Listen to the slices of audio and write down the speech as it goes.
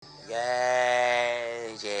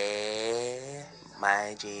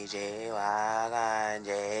My GG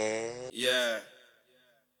Waganje. Yeah.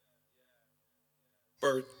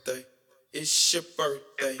 Birthday. It's your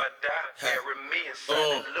birthday. If I die, bury me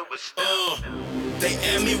inside the Louis style. They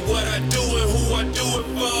ask me what I do and who I do it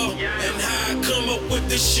for, and how I come up with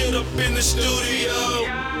this shit up in the studio.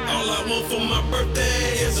 All I want for my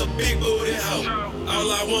birthday is a big booty hoe.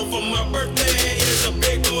 All I want for my birthday is a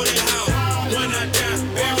big booty hoe. When I die,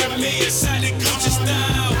 bury me inside the Gucci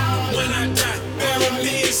style. When I die, bury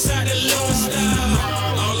me inside the Louis style.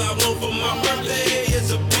 All I want for my birthday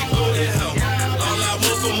is a big booty hoe. All I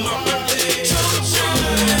want for my birthday is a big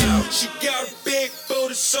booty hoe. She got a big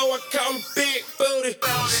booty, so I call her Big Booty.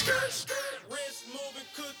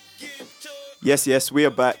 Yes, we are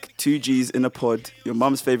back. 2Gs in a pod. Your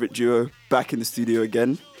mum's favourite duo back in the studio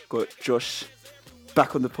again. Got Josh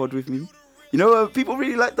back on the pod with me. You know, people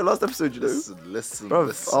really liked the last episode, you know? Listen. Bro,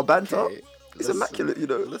 listen, our banter, okay. it's immaculate, you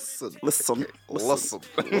know? Listen. Listen.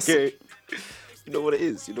 Okay. You know what it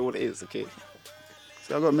is, okay?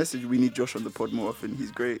 So I got a message, we need Josh on the pod more often.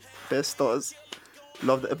 He's great. Best stars.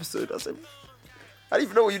 Love the episode. I said, I didn't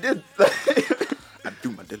even know what you did. I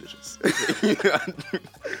do my diligence.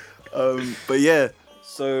 But yeah,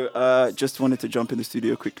 so just wanted to jump in the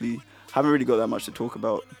studio quickly. Haven't really got that much to talk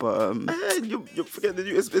about, but Hey, you forget that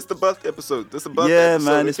it's the birthday episode. It's the birthday yeah,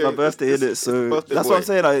 episode, man, it's okay? my birthday, innit? So birthday that's boy. what I'm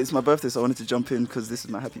saying. It's my birthday, so I wanted to jump in because this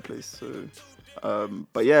is my happy place. So,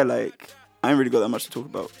 but yeah, like I ain't really got that much to talk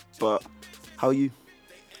about. But how are you?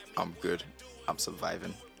 I'm good. I'm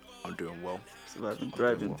surviving. I'm doing well. Surviving,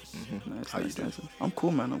 thriving. well. Nice, How you nice, doing? nice. I'm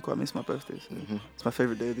cool, man. I'm cool. I miss my birthday. So it's my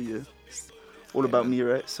favorite day of the year. It's all about me,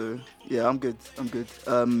 right? So yeah, I'm good.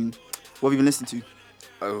 What have you been listening to?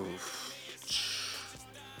 Oh,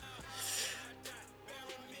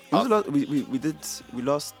 When was the last, we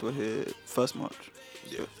last were here 1st March.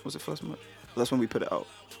 Yeah. Was it 1st March? That's when we put it out.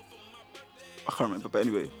 I can't remember, but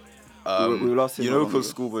anyway. we were last here. you not know, long because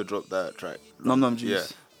ago. Schoolboy dropped that track. Num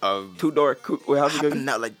Juice. Yeah. Too dark. Wait, how's it going? Hopping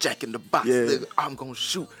out like Jack in the Box. Yeah. Nigga, I'm gonna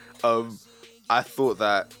shoot. I thought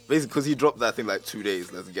that basically because he dropped that thing like 2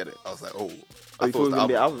 days. Let's get it. I was like, oh. Oh, you thought it was gonna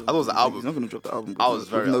be an album? I thought it was the album. He's not gonna drop the album. I was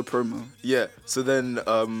very with no up. promo. Yeah. So then,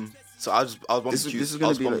 so I was bumping This is Q's. gonna I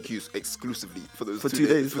was be bumping like- Q's exclusively for those For 2 2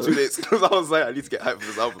 days. days, For though. 2 days, because I was like, I need to get hyped for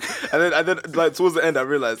this album. And then, like towards the end, I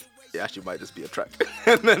realized it actually might just be a track.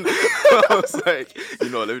 And then I was like, you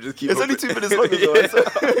know, let me just keep. It's only bumping. 2 minutes long as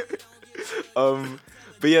well.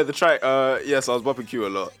 But yeah, the track. So I was bumping Q a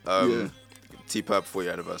lot. Yeah. T-Pub for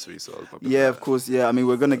your anniversary, so I was bumping Yeah, that. of course. Yeah, I mean,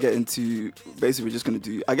 we're gonna get into. Basically, we're just gonna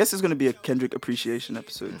do. I guess it's gonna be a Kendrick appreciation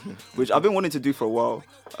episode, which I've been wanting to do for a while,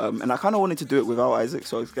 and I kind of wanted to do it without Isaac.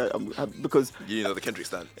 So because You know the Kendrick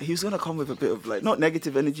stand. he was gonna come with a bit of like not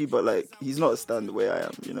negative energy, but like he's not a stan the way I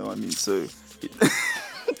am. You know what I mean? So.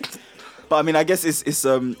 But I mean, I guess it's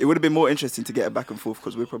it would have been more interesting to get a back and forth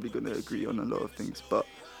because we're probably gonna agree on a lot of things. But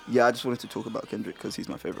yeah, I just wanted to talk about Kendrick because he's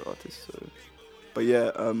my favorite artist. So, but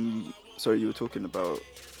yeah, sorry, you were talking about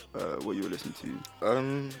what you were listening to.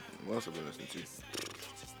 What else have I been listening to?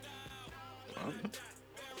 I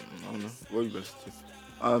don't know. What have you been listening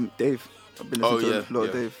to? Dave. I've been listening to a lot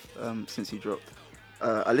of Dave since he dropped.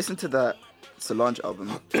 I listened to that Solange album,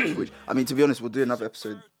 which I mean, to be honest, we'll do another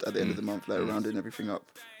episode at the end of the month, like rounding everything up.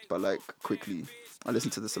 But like quickly, I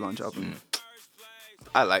listened to the Solange album.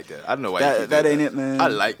 I liked it. I don't know why. you keep That doing ain't it, man. I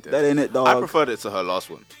liked it. That ain't it, dog. I preferred it to her last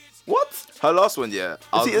one. What? Her last one, yeah.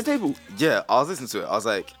 Is he at the table? Yeah, I was listening to it. I was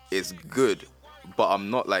like, it's good, but I'm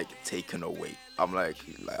not like taken away. I'm like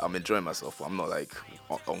I'm enjoying myself. I'm not like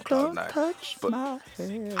on cloud nine. Touch But my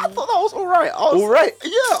hair. I thought that was alright. Alright?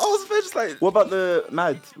 Yeah, I was just like. What about the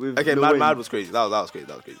Mad with Okay, Lil Wayne? Mad was crazy. That was crazy.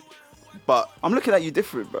 But I'm looking at you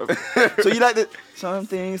different, bro. So you like the some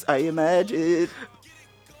things I imagined.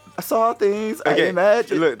 I saw things I okay,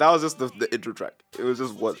 imagined. look, that was just the intro track. It was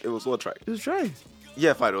just one track. It was dry.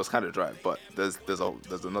 Yeah, fine. It was kind of dry, but there's a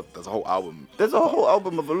whole album. There's a whole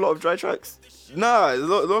album of a lot of dry tracks. Nah, a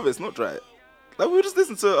lot of it's not dry. Like we were just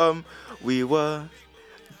listening to we were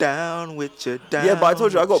down with you down. Yeah, but I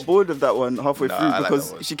told you I got bored of that one halfway Nah, through I like because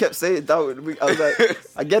that one. she kept saying down with me. I was like,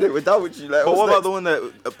 I get it, we're down with you. Like, But what's what about next? the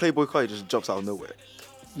one that Playboy Cardi just jumps out of nowhere?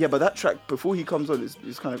 Yeah, but that track before he comes on is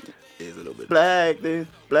kind of It is a little bit. black, then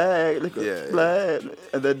black, look at Yeah, black,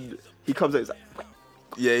 and then he comes out. He's like,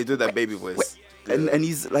 Yeah, he did that baby voice. and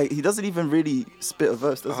he's like, he doesn't even really spit a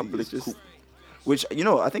verse, does he? but It's it's just, cool. which you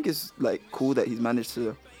know, I think is like cool that he's managed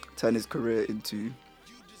to turn his career into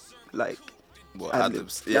like What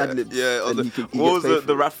ad-libs. ad-libs? Yeah, Ad-libs. yeah. And What he gets was paid for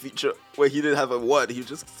the it. rap feature where he didn't have a word? He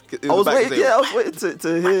just. It I was back waiting, saying, yeah, I was waiting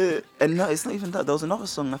to hear. And no, it's not even that. There was another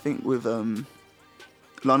song I think with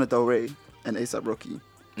Lana Del Rey and A$AP Rocky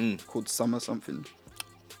called Summer something.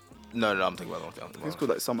 No, I'm thinking about it. It's called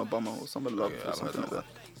like Summer Bummer or Summer Love Okay, or I've heard something like that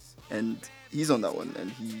that. And he's on that one,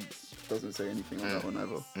 and he doesn't say anything on that one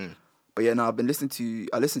either. Mm. But yeah, no, I listened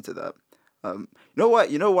to that. You know what?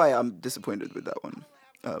 You know why I'm disappointed with that one?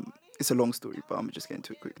 It's a long story, but I'm just getting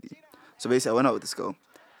to it quickly. So basically, I went out with this girl,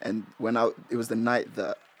 and it was the night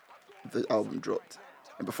that the album dropped.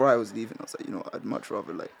 And before I was leaving, I was like, you know what? I'd much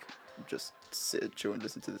rather like just sit, chill, and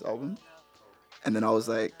listen to this album. And then I was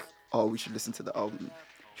like, oh, we should listen to the album.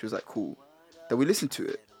 She was like, cool. Then we listened to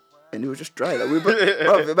it, and it was just dry. Like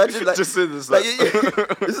bro, imagine like just in this like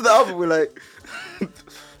this is the album. We're like,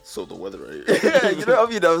 so the weather, right? yeah, you know what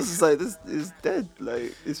I mean? I was just like, this is dead.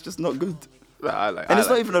 Like it's just not good. And it's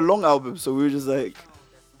not even a long album, so we were just like,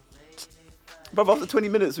 but after 20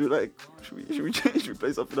 minutes, we were like, should we change? Should we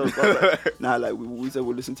play something else? Like, nah, like we said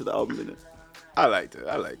we'll listen to the album, innit? I liked it.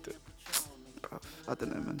 Bruv, I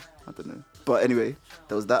don't know, man. I don't know. But anyway,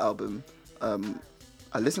 there was that album.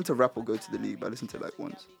 I listened to Rap or Go to the League, but I listened to it like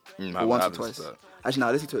once. Or once or twice. Actually, no,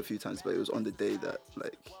 I listened to it a few times, but it was on the day that,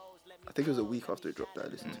 like, I think it was a week after it dropped that I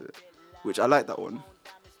listened to it. Which I like that one.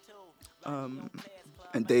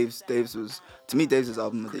 And Dave's was, to me, Dave's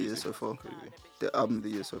album of the year so far. The album of the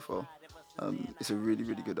year so far. It's a really,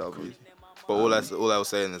 really good album. But all I was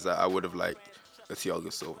saying is that I would have liked a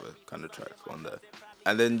Thiago Silva kind of track on there.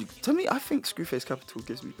 And then to me, I think Screwface Capital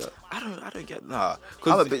gives me that. I don't get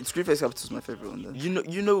Screwface Capital's my favorite one. Then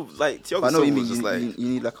you know, like Thiago I know Silva what you mean. was just like You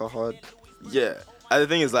need like a hard. Yeah, and the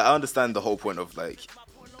thing is, like, I understand the whole point of like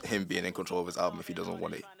him being in control of his album. If he doesn't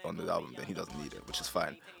want it on the album, then he doesn't need it, which is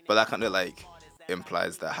fine. But that kind of like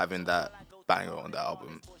implies that having that banger on the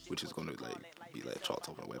album, which is going to like be like chart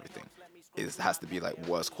top and everything, has to be like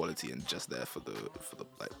worse quality and just there for the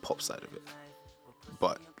like pop side of it.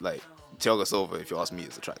 But like Thiago Silva, if you ask me,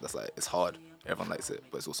 it's a track that's like, it's hard, everyone likes it,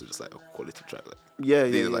 but it's also just like a quality track. Like,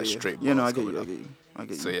 these are like straight. Yeah, no, bars I get going you. I get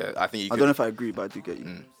you. So yeah, I think I don't know if I agree, but I do get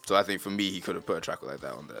you. So I think for me, he could have put a track like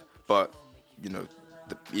that on there. But you know,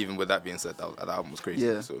 even with that being said, that album was crazy.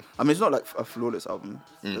 Yeah. So I mean, it's not like a flawless album.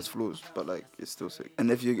 There's flaws, but like it's still sick. And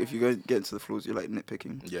if you go get into the flaws, you're like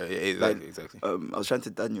nitpicking. yeah, exactly. I was chatting to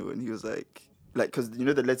Daniel, and he was like, because you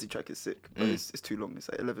know the Leslie track is sick, but it's too long. It's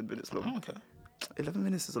like 11 minutes long. Oh, okay. 11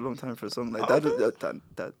 minutes is a long time for a song. Like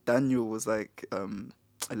that Daniel was like,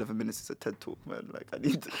 11 minutes is a TED talk, man. Like I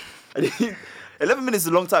need 11 minutes is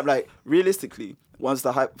a long time. Like realistically, once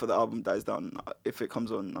the hype for the album dies down, if it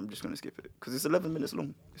comes on, I'm just gonna skip it because it's 11 minutes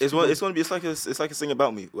long. It's like a Sing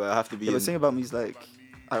About Me where I have to be. Yeah, but Sing About Me is like,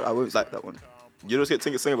 I won't like that one. You don't get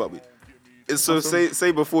Sing About Me. It's so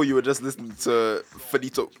say before you were just listening to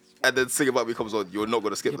Finito and then Sing About Me comes on, you're not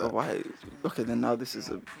gonna skip that. But why? Okay, then now this is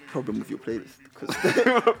a problem with your playlist. Because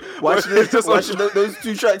why should those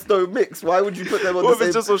two tracks don't mix? Why would you put them on the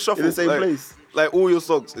same? Just on shuffle, in the same place? Like all your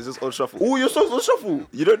songs is just on shuffle. All your songs on shuffle.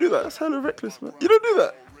 You don't do that. That's hella reckless, man. You don't do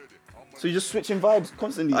that. So you're just switching vibes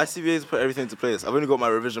constantly. ICBA's put everything into playlist. I've only got my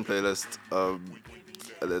revision playlist, and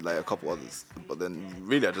then like a couple others. But then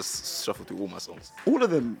really, I just shuffle through all my songs. All of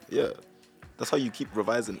them. Yeah. That's how you keep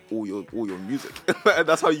revising all your music. And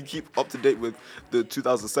that's how you keep up to date with the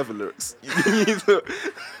 2007 lyrics.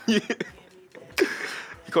 You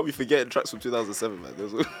can't be forgetting tracks from 2007,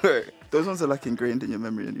 man. Those ones are like ingrained in your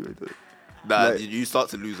memory anyway, though. Nah, Like- you start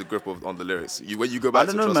to lose a grip on the lyrics. When you go back I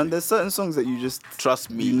don't know, Trust man. Me, There's certain songs that you just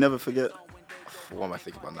Trust Me. you never forget. What am I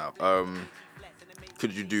thinking about now?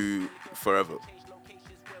 Could you do Forever?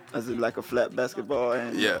 As in like a flat basketball.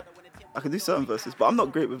 And Yeah. I can do certain verses, but I'm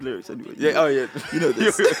not great with lyrics anyway. Yeah. Oh yeah. You know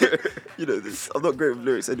this. You know this. I'm not great with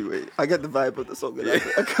lyrics anyway. I get the vibe of the song, and I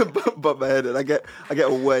can bump my head, and I get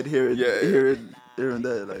a word here and here and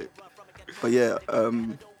there, like. But yeah.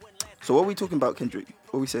 So what are we talking about, Kendrick?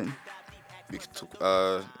 What are we saying? We could talk.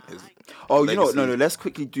 His Oh, you know what? legacy. No. Let's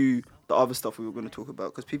quickly do the other stuff we were going to talk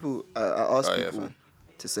about because people. I asked yeah, people fine.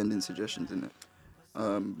 to send in suggestions in it.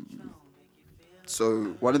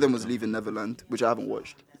 So one of them was Leaving Neverland, which I haven't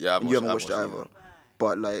watched. Yeah, you haven't watched it either.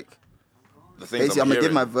 But like. The things Basically, I'm gonna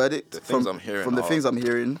give my verdict The from things I'm hearing. From the are- things I'm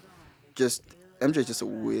hearing, just MJ's just a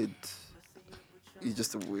weird. He's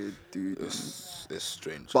just a weird dude. It's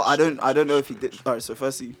strange. But I don't know if he did. All right, so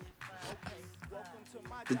firstly,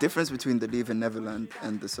 the difference between the Leaving Neverland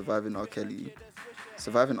and the Surviving R. Kelly,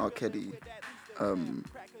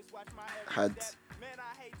 had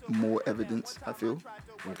more evidence, I feel,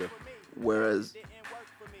 Okay. whereas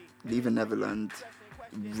Leaving Neverland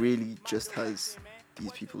really just has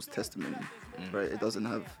these people's testimony, right? It doesn't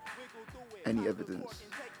have any evidence.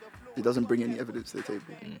 It doesn't bring any evidence to the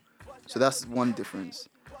table. So that's one difference.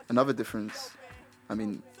 Another difference, I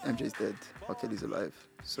mean, MJ's dead, R. Kelly's alive.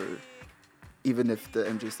 So even if the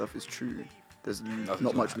MJ stuff is true, there's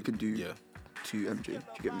not much we can do Yeah. to MJ. Do you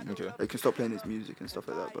get me? Okay. Like, you can stop playing his music and stuff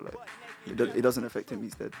like that, but like it doesn't affect him.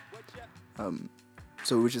 He's dead.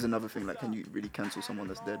 So which is another thing. Like, can you really cancel someone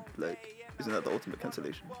that's dead? Like, isn't that the ultimate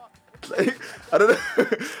cancellation? Like, I don't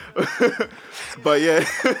know. But yeah,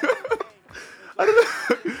 I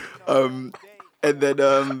don't know. And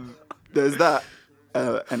then there's that,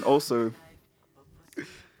 and also.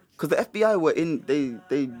 Because the FBI were in,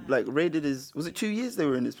 they like raided his. Was it 2 years they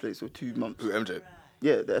were in his place or 2 months? Who, MJ?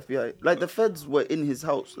 Yeah, the FBI. Like the feds were in his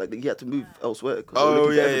house. Like he had to move elsewhere. Oh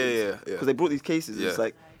yeah. Because they brought these cases. Yeah. It's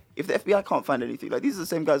like if the FBI can't find anything, like these are the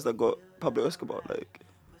same guys that got Pablo Escobar. Like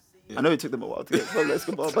I know it took them a while to get Pablo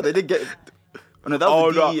Escobar, but they did get. Oh, no, that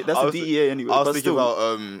was the DEA. That's the DEA anyway. I was but thinking still,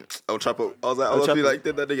 about El Chapo. I was like, El Chapo. like,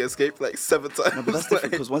 did that nigga escape like 7 times? No, but that's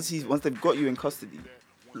different because once they've got you in custody,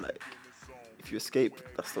 like. If you escape,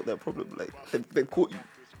 that's not their problem. Like they've caught you.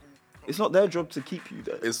 It's not their job to keep you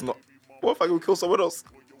there. It's not. What if I go kill someone else?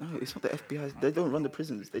 No, it's not the FBI. They don't run the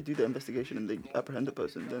prisons. They do the investigation and they apprehend the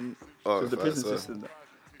person. Then Oh, the fair, prison so- system.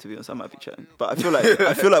 To be honest, I might be chatting, but I feel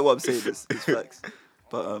like what I'm saying is facts.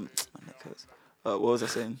 But my neck hurts. What was I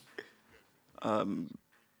saying?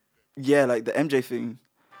 Yeah, like the MJ thing.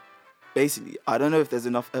 Basically, I don't know if there's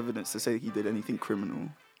enough evidence to say he did anything criminal,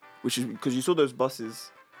 which is because you saw those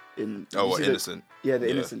buses in. Oh, you what, see the- innocent? the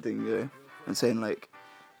innocent thing, yeah. And saying like,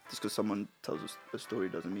 just because someone tells us a story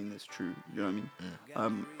doesn't mean it's true. You know what I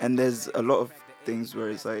mean? And there's a lot of things where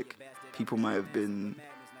it's like people might have been,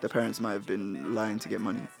 their parents might have been lying to get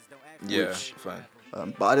money. Yeah, Which, fine.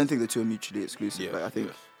 but I don't think the two are mutually exclusive. Yeah, like I think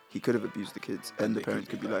yeah. he could have abused the kids, and the they parents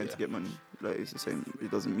could could be be lying like, to get money. Like it's the same. It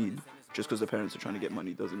doesn't mean just because the parents are trying to get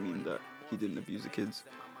money doesn't mean that he didn't abuse the kids.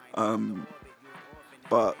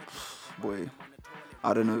 But boy,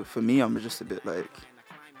 I don't know. For me, I'm just a bit like.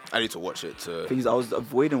 I need to watch it to. Things I was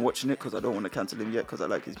avoiding watching it because I don't want to cancel him yet because I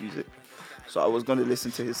like his music. So I was gonna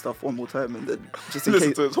listen to his stuff one more time and then just in Listen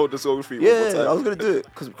case. to his whole discography. one more Yeah, time. I was gonna do it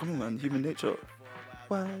because come on, man, human nature.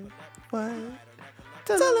 Why?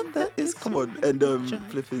 Tell him that is come on and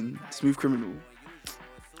flipping Smooth Criminal.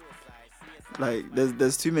 Like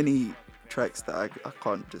there's too many tracks that I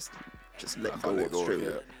can't just let can't go let of go, straight yeah.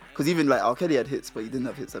 away. Because even like R. Kelly had hits, but he didn't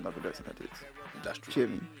have hits that Michael Jackson had hits. That's true. Do you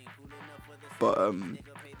hear me? But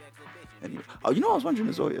anyway, oh, you know what I was wondering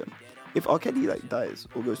as well, yeah. If R. Kelly like dies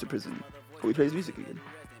or goes to prison, will he play his music again?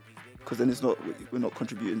 Because then it's not we're not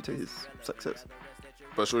contributing to his success.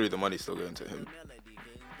 But surely the money's still going to him.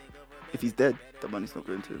 If he's dead, the money's not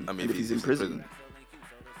going to him. I mean, And if he's in prison, prison.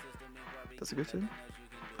 does it go to him?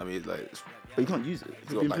 I mean, like, But he can't use it.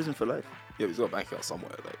 He'll got be in back. prison for life. yeah, he's got a bank account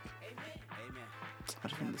somewhere. Like, I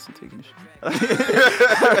just want to listen to Ignition.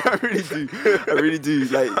 I really do.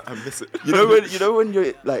 Like, I miss it. you know when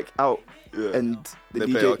you're like out Yeah. and the They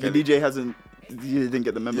play R. DJ, the Kelly. DJ hasn't, the DJ didn't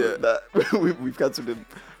get the memo Yeah. that we've cancelled him,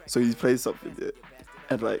 so he's playing something, yeah.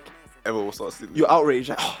 And like Everyone will start singing. you're outraged,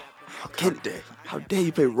 like, oh, How dare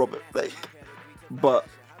you play Robert, like, but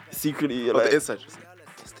secretly you're But like, the inside just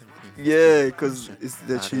yeah, because it's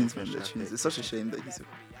their tunes, man, their tunes. It's such a shame that he's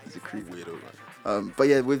a creep. weirdo, man. But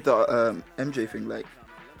yeah, with the MJ thing, like,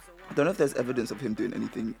 I don't know if there's evidence of him doing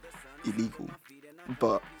anything illegal,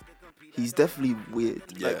 but he's definitely weird.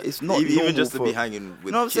 Yeah. Like, it's not even normal just to for, be hanging with.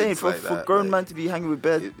 you know what I'm saying? kids For like that, grown like, man to be hanging with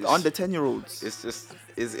bare it's- under 10-year-olds. It's just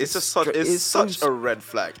such it's so such a red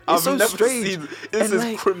flag. it's I've so never strange. seen this And, is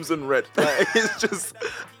like- crimson red. Like, it's just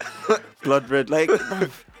Blood red, like,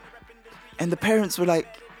 bruv. And the parents were like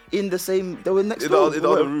in the same. They were next in door. the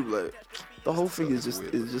other room, like. The whole thing That's is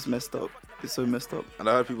weird, just messed up. It's so messed up. And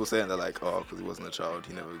I heard people saying that like, oh, because he wasn't a child,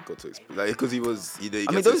 he never got to experience. Like, because he was, he didn't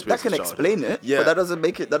I get mean, to that experience can his childhood. explain it, Yeah. but that doesn't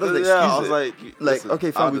make it. That doesn't excuse Yeah, I was it. like, listen, okay,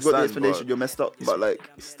 I fine, we've got the understand, explanation. but You're messed up, but like,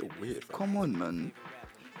 it's still weird. Fam. come on, man.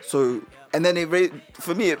 So, and then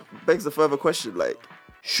for me, it begs the further question: like,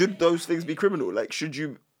 should those things be criminal? Like, should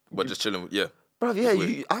you? But just chilling with, yeah. Bruv, yeah,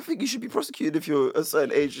 weird. I think you should be prosecuted if you're a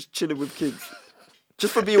certain age, just chilling with kids,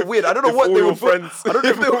 just for being weird. I don't know If what all they your were friends- I don't know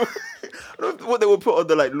if they were. I don't know what they will put on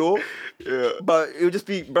the like law. Yeah. But it would just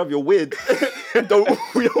be, bruv, you're weird. we don't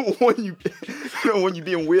want you. We don't want you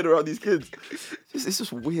being weird around these kids. It's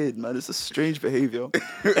just weird, man. It's a strange behavior.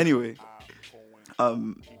 Anyway,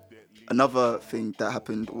 another thing that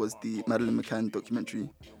happened was the Madeleine McCann documentary.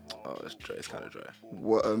 Oh, it's dry. It's kind of dry.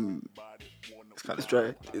 What It's kind It's of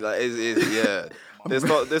dry. Like, yeah. They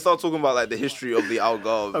start talking about like the history of the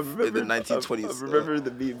Algarve in the 1920s. I remember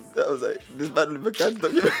the meme that was like, this Madeleine McCann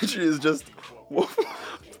documentary is just.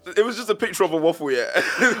 It was just a picture of a waffle, yeah.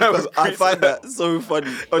 I find that so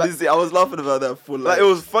funny. Honestly, I was laughing about that for like it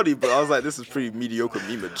was funny, but I was like, this is pretty mediocre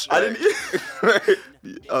memeage. I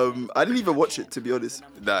didn't even watch it, to be honest.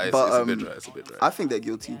 Nah, it's But, a bit dry. It's a bit dry. I think they're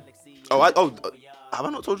guilty. Oh, Have I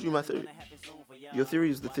not told you my theory? Your theory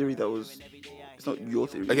is the theory that was. It's not your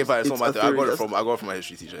theory. Okay, fine. It's not my a theory. I got it that's- from my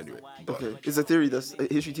history teacher anyway. But Okay, it's a theory that's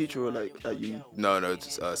a history teacher or like at uni. no,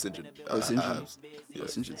 it's St. John. Oh, St. John. Yeah. Oh,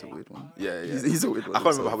 St. John's a weird one. Yeah. He's a weird one. I can't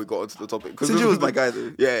remember how we got onto the topic. St. John was my guy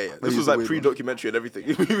though. Yeah. But This he's was a like weird one. pre-documentary and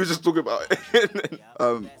everything. We were just talking about it.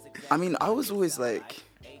 I mean, I was always like.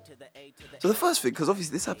 So the first thing, because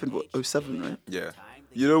obviously this happened what 07, right? Yeah.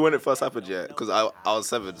 You know when it first happened, yeah? Because I was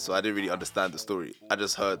 7, so I didn't really understand the story. I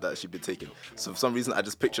just heard that she'd been taken. So for some reason, I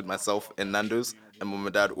just pictured myself in Nando's and mom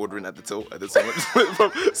and dad ordering at the till. And then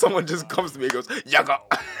someone just comes to me and goes, Yaga!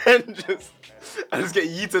 And I just get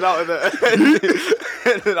yeeted out of there.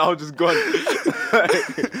 And then I was just gone.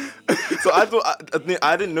 So I thought,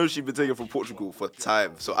 I didn't know she'd been taken from Portugal for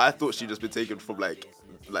time. So I thought she'd just been taken from like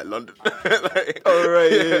London. Like, Oh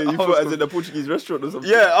right, yeah. I You was thought as in a Portuguese restaurant or something.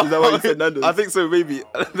 Yeah, Is that why you said Nando's? I think so, maybe.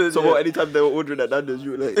 So what? Anytime they were ordering at Nando's,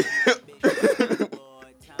 you were like,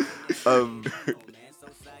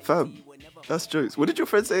 fam, that's jokes. What did your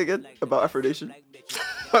friend say again about Afro Nation?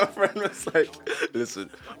 My friend was like, listen,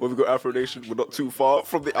 when we go Afro Nation, we're not too far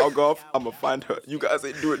from the Algarve. I'ma find her. You guys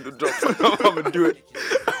ain't doing the job. I'ma do it.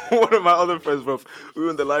 One of my other friends, bro, we were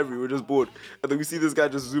in the library, we were just bored. And then we see this guy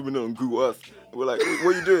just zooming in on Google Earth. We're like,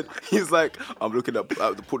 what are you doing? He's like, I'm looking at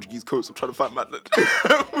the Portuguese coast. I'm trying to find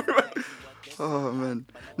Madland. Oh man.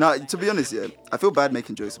 Now, to be honest, yeah, I feel bad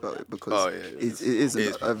making jokes about it because Oh, yeah, it is it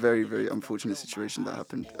is. a very, very unfortunate situation that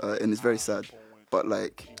happened, and it's very sad. But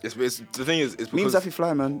like, The thing is, it's memes because have to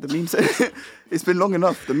fly, man. The memes, it's been long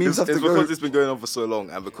enough. The memes have to it's go. because it's been going on for so long,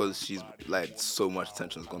 and because she's like so much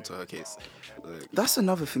attention has gone to her case. Like, That's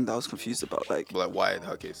another thing that I was confused about. Like, why in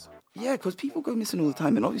her case? yeah, because people go missing all the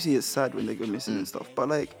time, and obviously it's sad when they go missing and stuff. But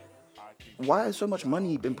like, why has so much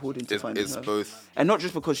money been poured into finding It's her? both. And not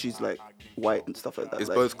just because she's like white and stuff like that. It's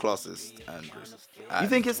like, both classist and racist. You And-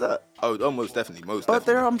 think it's that? Oh, most definitely, most. But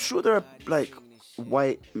definitely. I'm sure there are like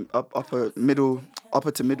white, upper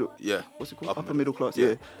to middle. Yeah. What's it called? Upper Upper middle class. Yeah.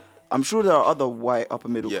 Yeah. I'm sure there are other white upper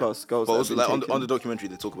middle class girls. But that also, have been like taken. on the documentary,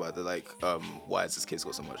 they talk about it. They're like, why has this case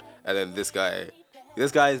got so much? And then this guy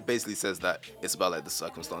basically says that it's about like the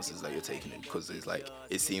circumstances that you're taking in, because it's like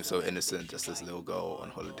it seems so innocent, just this little girl on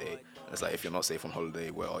holiday. And it's like, if you're not safe on holiday,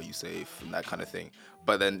 where are you safe? And that kind of thing.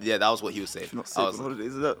 But then, yeah, that was what he was saying. Not I safe on was holiday.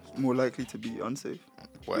 Is that more likely to be unsafe?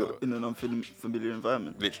 Well, You're in an unfamiliar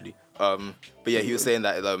environment. literally. But yeah, he was saying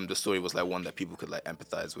that the story was like one that people could like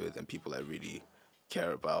empathize with and people like really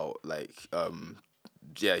care about. Like,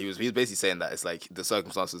 yeah, he was basically saying that it's like the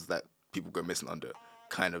circumstances that people go missing under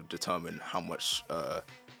kind of determine how much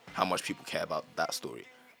people care about that story.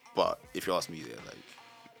 But if you ask me, yeah, like,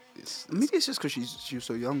 it's Maybe it's just because she was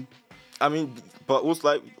so young. I mean, but also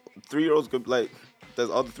like 3-year-olds could like, there's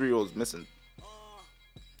other 3-year-olds missing.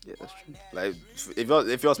 Yeah, that's true. Like,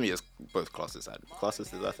 if you ask me, it's both classist is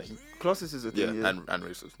that thing. Classist is a Yeah, thing. Yeah. and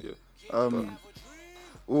racist. Yeah.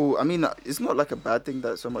 Well, I mean, it's not like a bad thing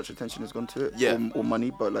that so much attention has gone to it, Yeah. or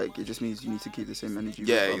money, but like it just means you need to keep the same energy.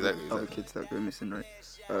 Yeah, with exactly, Other exactly. kids that go missing, right?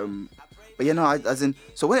 But yeah, no, as in,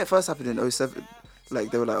 so when it first happened in 07,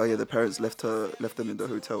 like they were like, oh yeah, the parents left them in the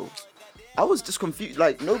hotel. I was just confused.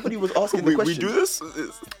 Like nobody was asking the we question. do this?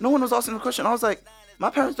 No one was asking the question. I was like, my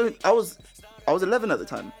parents don't. I was 11 at the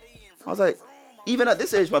time. I was like, even at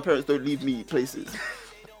this age, my parents don't leave me places.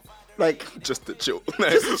 Like, Just to chill.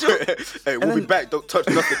 Just to chill. Hey, we'll be then- back. Don't touch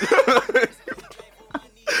nothing.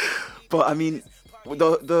 but I mean,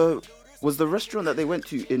 was the restaurant that they went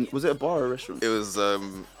to was it a bar or a restaurant? It was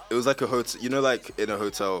like a hotel. You know, like in a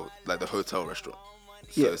hotel, like the hotel restaurant.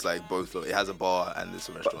 So Yeah. it's like both. It has a bar and it's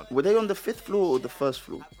a restaurant. Were they on the 5th floor or the 1st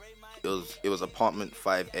floor? It was apartment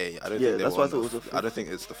 5A. I don't Yeah, think they that's were why I on thought it was a I don't think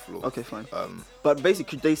it's the floor. Okay, fine. Um, But basically,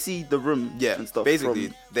 could they see the room yeah. and stuff? Basically,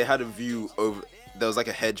 from- they had a view over. There was like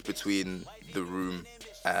a hedge between the room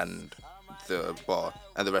and the bar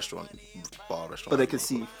and the restaurant. but they could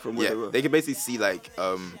see from where Yeah, they were. they could basically see like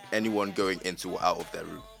anyone going into or out of their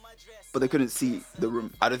room. But they couldn't see the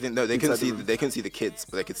room. I don't think they couldn't Inside the see room. they couldn't see the kids,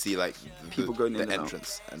 but they could see like People going the in and out.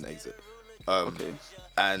 entrance and exit. Okay.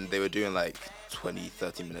 And they were doing like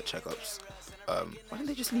 20-30 minute checkups. Why didn't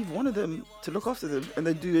they just leave one of them to look after them and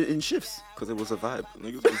then do it in shifts? Because it was a vibe.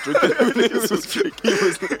 Niggas was drinking. Niggas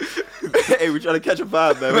was drinking. Hey, we're trying to catch a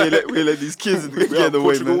vibe, man. We let these kids get in the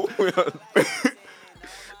way, man.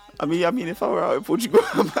 I mean, if I were out in Portugal,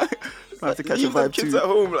 I might have to catch Leave a them vibe kids too. at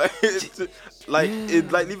home,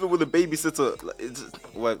 like leave it with a babysitter. Like, it's just,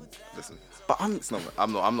 well, listen, But I'm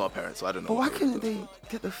I'm not a parent, so I don't know. But why couldn't they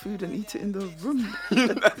get the food and eat it in the room?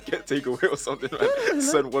 get takeaway or something? Man.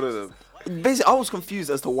 Send one of them. Basically, I was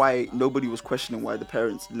confused as to why nobody was questioning why the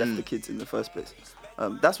parents left the kids in the first place.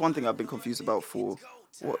 That's one thing I've been confused about for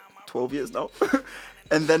what 12 years now.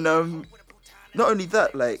 And then not only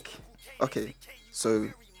that, like, okay, so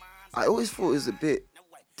I always thought it was a bit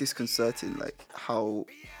disconcerting, like how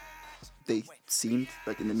they seemed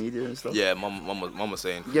like in the media and stuff. Yeah, mum was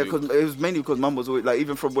saying. Yeah, because it was mainly because Mum was always like,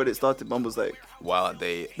 even from when it started, Mum was like, wow,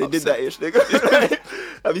 they did that ish, nigga.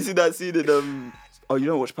 Have you seen that scene in oh, you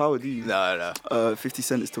don't watch Power, do you? No. 50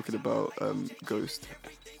 Cent is talking about Ghost.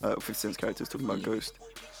 50 Cent's character is talking about Ghost.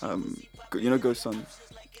 You know Ghost's son?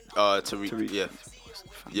 Tariq. Tariq.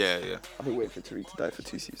 Yeah. I've been waiting for Tariq to die for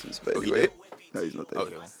 2 seasons, but Oh, he anyway. did? No, he's not dead.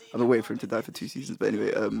 Okay. I've been waiting for him to die for 2 seasons, but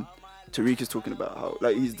anyway, Tariq is talking about how,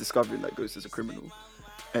 like, he's discovering that Ghost is a criminal,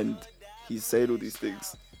 and he's saying all these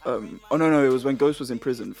things. Oh no, it was when Ghost was in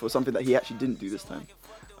prison for something that he actually didn't do this time.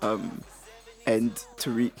 And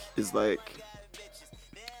Tariq is like,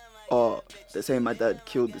 oh, they're saying my dad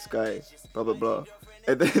killed this guy, blah blah blah,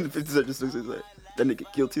 and then 50 Cent just looks at him like, that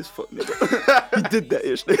nigga guilty as fuck, nigga. He did that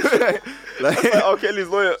ish, nigga. Like R. Kelly's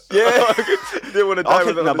lawyer. Yeah. He didn't want to die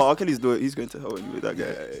with But it. R. Kelly's doing it. He's going to hell anyway. That guy.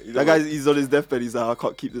 Yeah, That guy. He's on his deathbed. He's like, I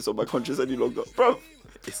can't keep this on my conscience any longer, bro.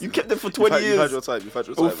 You kept it for 20 years. You've had your time.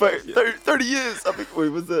 Oh, Yeah. 30 years. I think. Wait,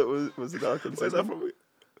 was it R. Kelly? Where's that from?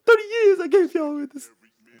 30 years. I gave y'all with this.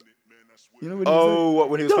 You know when he Oh, what,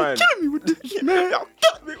 when he was was like, crying? y'all killing me with this shit, man. Y'all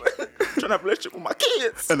killing me. Trying to have a relationship with my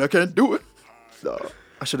kids. And I can't do it. No,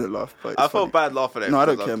 I shouldn't laugh. But I it's felt funny. bad laughing at it. No, I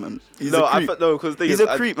don't because care, man. He's no, a creep. because He's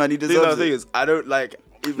a creep, man. He deserves The thing it. is, I don't like.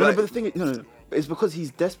 No, but the thing is, no. It's because he's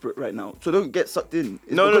desperate right now. So don't get sucked in.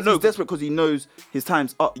 It's No, because no. He's desperate because he knows his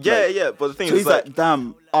time's up. Yeah, like, yeah. But the thing So is, he's like,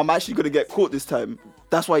 damn, I'm actually gonna get caught this time.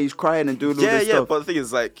 That's why he's crying and doing all this stuff. But the thing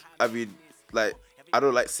is, like, I mean, like, I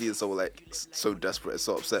don't like seeing someone like so desperate and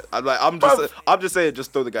so upset. I'm just saying,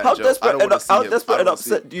 just throw the guy How in jail. I don't want to see him. desperate I and don't wanna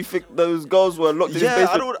see upset do you think those girls were locked in his Yeah,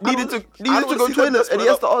 basement? Needed to go see them toilet and desperate he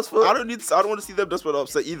has to ask for. I don't want to see them desperate or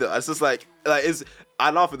upset either. It's just like it's.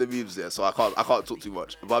 I laugh at the memes there, so I can't talk too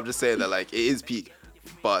much. But I'm just saying that like it is peak.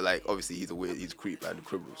 But like obviously he's a creep and a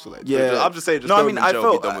criminal. So like Yeah, I'm just saying. Just no, I throw mean him in I jail,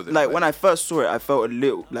 felt be done with it. like when I first saw it, I felt a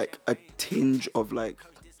little like a tinge of like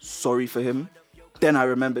sorry for him. Then I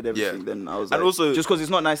remembered everything. Yeah. Then I was And like, also- just because it's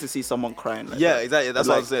not nice to see someone crying. Like Yeah, that. exactly. That's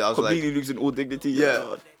like, what I was saying. I was like, completely losing all dignity. Yeah.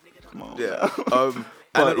 God, come on. yeah. man.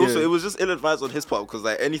 And then also yeah. it was just ill-advised on his part because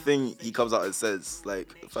like anything he comes out and says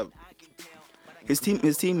like. His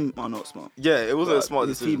team are not smart. Yeah, it wasn't a smart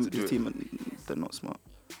his decision team, to do his it. team, they're not smart.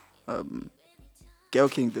 Gail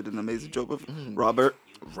King did an amazing job of Robert.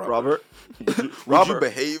 Would you Robert.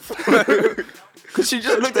 behave? Because she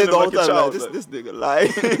just looked at him the whole time like, this nigga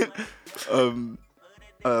lying.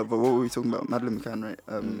 But what were we talking about? Madeleine McCann, right?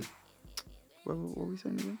 What were we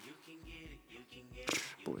saying again?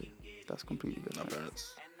 Boy, that's completely My different.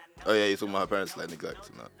 parents. Oh yeah, you're talking about her parents like neglect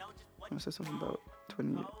and that. I said something about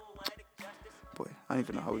 20 years. Boy, I don't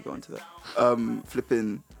even know how we got into that.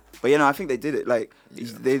 Flipping. But yeah, no, I think they did it. Like,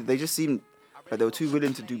 they just seemed like they were too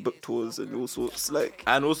willing to do book tours and all sorts. Like,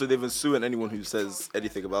 And also they've been suing anyone who says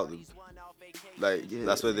anything about them. Like Yeah.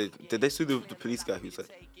 that's where did they sue the police guy who said?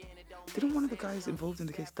 didn't one of the guys involved in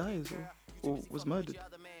the case die as well? Or was murdered?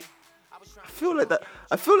 I feel like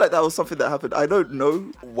that was something that happened. I don't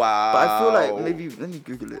know. Wow. But I feel like maybe, let me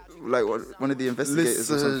Google it. Like one of the investigators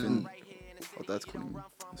or Listen. something. Oh, Dad's calling me.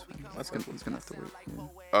 That's fine. He's gonna have to wait. Yeah.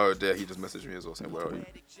 Oh there, he just messaged me as well saying where are you?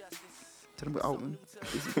 Tell him we're out, man.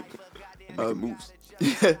 Making moves.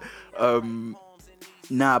 Yeah.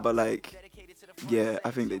 Nah, but like, yeah,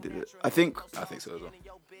 I think they did it. I think I think so as well.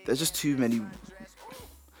 there's just too many.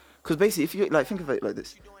 Because basically, if you like think of it like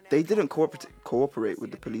this, they didn't cooperate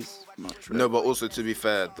with the police much. Right? No, but also to be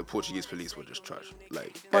fair, the Portuguese police were just trash.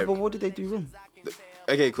 Like, But what did they do wrong?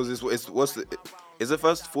 okay, because is it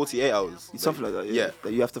first 48 hours? Something like that. Yeah.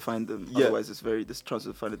 That you have to find them. Yeah. Otherwise, this chance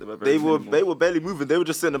of finding them. Are very They were minimal. barely moving. They were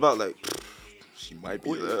just sitting about like, she might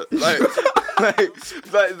be there. Like,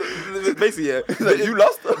 basically, yeah. Like, you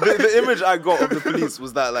lost her. The image I got of the police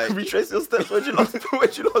was that like Retrace your steps. Where'd you last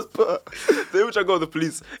put her? the image I got of the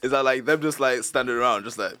police is that like them just like standing around,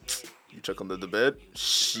 just like you check under the bed.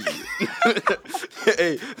 Shit.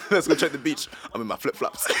 Hey, let's go check the beach. I'm in my flip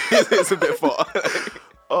flops. It's a bit far.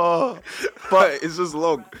 Oh, But it's just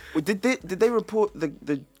long. did they report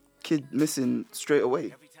the kid missing straight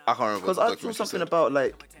away? I can't remember. Because what the I saw documentary something said. about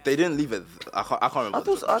like They didn't leave it. I can't remember. I what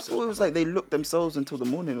the thought documentary it was like they looked themselves until the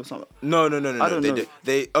morning or something. No. I don't know.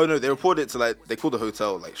 They reported it to like they called the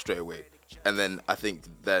hotel like straight away, and then I think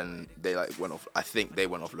then they like went off. I think they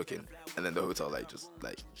went off looking, and then the hotel like just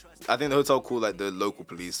like I think the hotel called like the local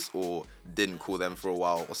police or didn't call them for a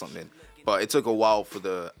while or something. But it took a while for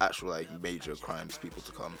the actual like major crimes people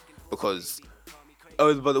to come because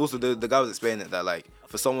but also the guy was explaining it that like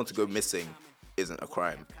for someone to go missing isn't a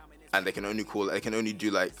crime. and they can only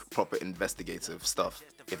do like proper investigative stuff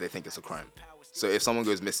if they think it's a crime. So if someone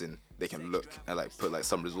goes missing, they can look and like put like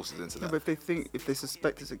some resources into Yeah, that. but if they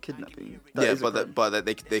suspect it's a kidnapping, But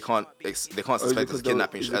they can't suspect it's a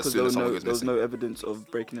kidnapping as soon as someone goes there was missing. no evidence of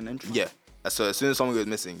breaking and entering. Yeah. So as soon as someone goes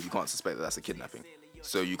missing, you can't suspect that that's a kidnapping.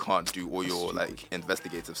 So you can't do all your like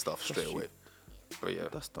investigative stuff straight away. But yeah.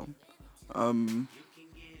 That's dumb.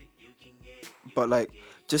 But like,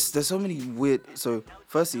 just there's so many weird. So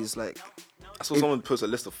firstly, it's like, I saw someone post a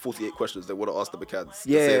list of 48 questions they would have asked the Bacans.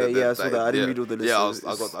 yeah, I saw that. I didn't read all the list. Yeah,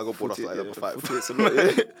 I got bored after like number 5. 48's a lot,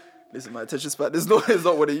 yeah. Listen, my attention span it's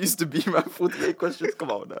not what it used to be, man. 48 questions,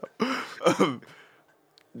 come on now.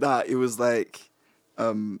 Nah, it was like,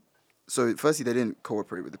 so firstly they didn't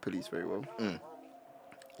cooperate with the police very well.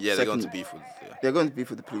 Yeah, they're going to Second- beef with. Yeah. They're going to beef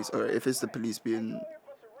with the police. Alright, if it's the police being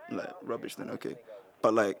like rubbish, then okay.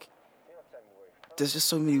 But like, there's just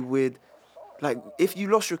so many weird. Like, if you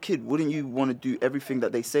lost your kid, wouldn't you want to do everything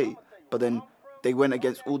that they say? But then they went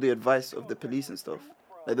against all the advice of the police and stuff.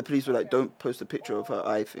 Like the police were like, don't post a picture of her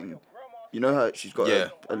eye thing. You know how she's got Yeah.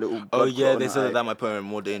 a little. Oh blood yeah, clot on they her said eye. that might put her in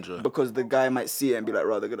more danger. Because the guy might see it and be like,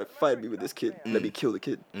 "Rather gonna fight me with this kid. Let me kill the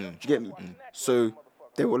kid." Do you get me? So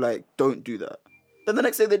they were like, "Don't do that." Then the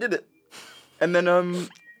next day they did it, and then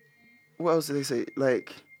what else did they say?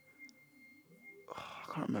 Like,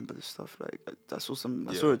 I can't remember this stuff. Like, I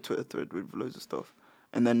saw a Twitter thread with loads of stuff,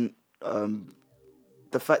 and then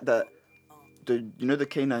the fact that the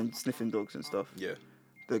canine sniffing dogs and stuff. Yeah.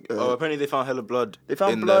 The, Apparently they found hella blood. they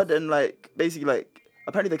found in blood and like basically like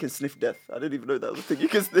apparently they can sniff death. I didn't even know that was a thing you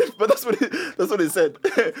can sniff, but that's what it said.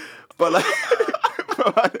 But like,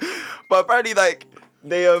 but apparently like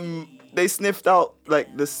they sniffed out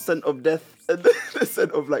like the scent of death and the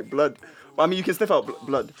scent of like blood. I mean, you can sniff out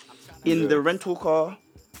blood in the rental car.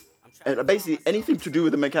 And basically anything to do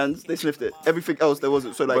with the McCanns, they sniffed it. Everything else there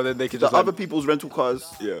wasn't. So like But then they could the just, like- other people's rental cars,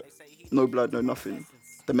 no blood, no nothing.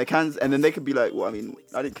 The McCanns, and then they could be like, well, I mean,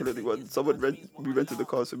 I didn't kill anyone. We rented the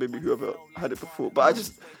car, so maybe whoever had it before. But I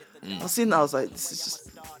was seeing that, I was like, this is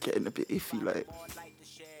just getting a bit iffy. Like,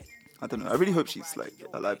 I don't know. I really hope she's like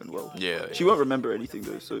alive and well. Yeah. She won't remember anything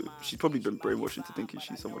though, so she's probably been brainwashed into thinking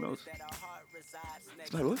she's someone else.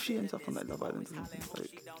 It's like, what if she ends up on like Love Island or something?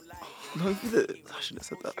 Like, no, I shouldn't have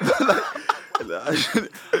said that.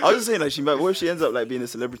 I was just saying like what if she ends up like being a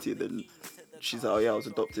celebrity and then she's like, oh yeah, I was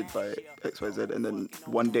adopted by XYZ, and then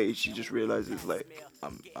one day she just realizes like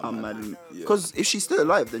I'm mad. Because if she's still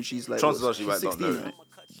alive, then she's like Chances what, are she might not 16, know. right?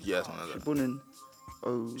 Yeah, something like that. Born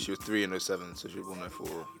in She was 3 in 07, so she was born in 04.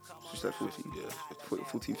 she's like 14, Yeah.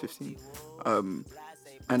 14, 15.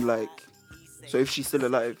 And like, so if she's still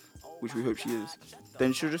alive, which we hope she is,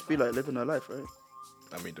 then she'll just be like living her life, right?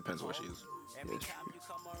 I mean, depends what she is. Yeah, it's true.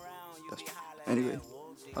 That's true. Anyway,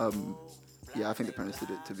 yeah, I think the parents did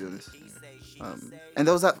it, to be honest. And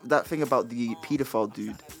there was that thing about the paedophile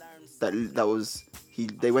dude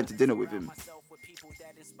they went to dinner with him.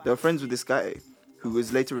 They were friends with this guy who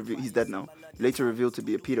was later revealed, he's dead now, later revealed to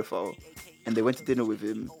be a paedophile, and they went to dinner with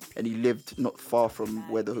him, and he lived not far from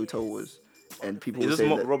where the hotel was, and people were Is saying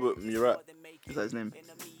this that, Robert Murat? is that his name?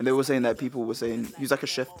 And they were saying that people were saying, he was like a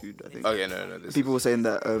chef dude, I think. Okay, no. This People were saying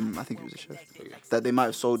that I think he was a chef. Okay. That they might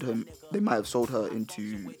have sold her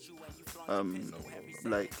into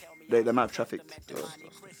like they might have trafficked her.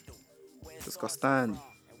 Disgusting.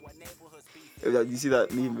 You see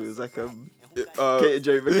that meme? It was like Kate and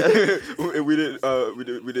Jerry McCann.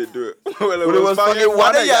 we didn't do it. Well, it was fucking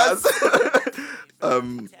one of yes.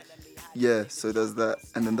 Yeah, so there's that.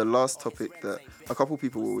 And then the last topic that a couple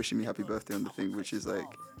people were wishing me happy birthday on the thing, which is like,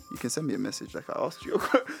 you can send me a message. Like I asked you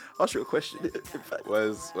a question. In fact,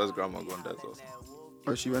 Where's grandma gone? Dad's house.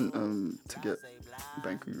 oh, she went to get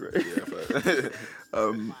banking, right? Yeah,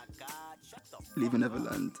 but Leaving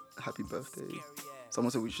Neverland, happy birthday.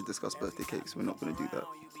 Someone said we should discuss birthday cakes. We're not going to do that.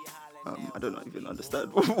 I don't even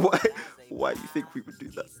understand why you think we would do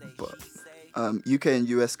that. But UK and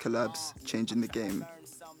US collabs changing the game.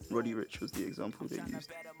 Roddy Ricch was the example they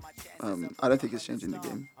used. I don't think it's changing the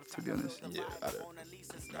game, to be honest. yeah, I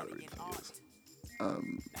don't really think it is.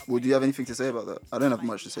 Well, do you have anything to say about that? I don't have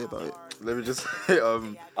much to say about it. Let me just say,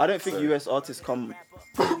 I don't think US artists come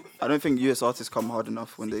hard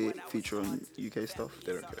enough when they feature on UK stuff.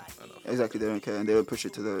 they don't care. I know. Exactly, they don't care, and they don't push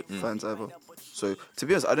it to the fans either. So, to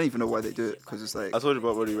be honest, I don't even know why they do it, because it's like, I told you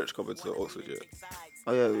about Roddy Ricch coming to Oxford, yeah.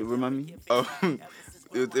 oh yeah, remind me.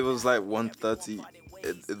 It was like 1:30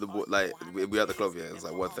 in the like we at the club, yeah. It was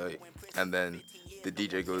like 1:30, and then the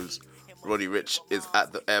DJ goes, "Roddy Ricch is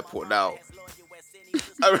at the airport now."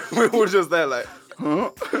 And we were just there like, huh?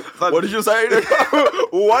 What did you say, nigga?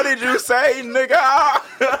 What did you say, nigga?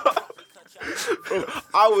 Bro,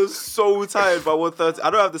 I was so tired by 1:30. I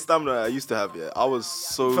don't have the stamina I used to have yet. I was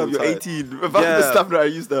so Fam, you're tired. 18. If I had the stuff that I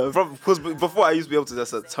used to have. Because before I used to be able to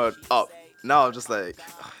just turn up. Now I'm just like,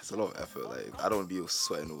 it's a lot of effort. Like, I don't want to be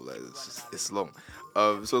sweating all. Like, it's long.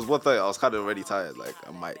 So it was 1:30. I was kind of already tired. Like,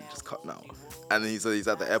 I might just cut now. And then he said he's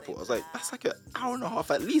at the airport. I was like, that's like an hour and a half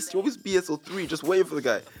at least. You always be here till 3, just waiting for the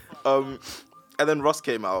guy. And then Ross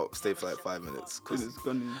came out, stayed for like 5 minutes. Because it's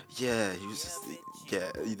gone. Yeah, he was just,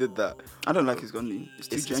 he did that. I don't like his gun. It's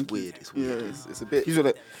too janky. It's weird. It's weird. Yeah. It's a bit. He's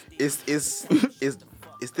like,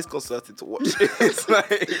 It's disconcerting to watch. It's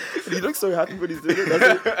like he looks so happy when he's doing it.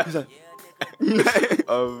 That's it. He's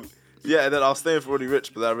like, yeah, and then I was staying for Roddy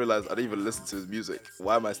Rich, but then I realized I didn't even listen to his music.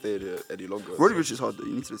 Why am I staying here any longer? Roddy Rich is hard though.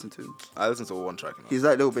 You need to listen to him. I listened to one track now. He's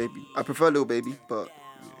like Lil Baby. I prefer Lil Baby, but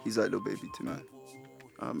he's like Lil Baby to me.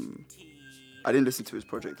 I didn't listen to his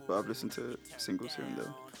project, but I've listened to singles here and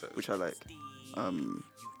there, which I like.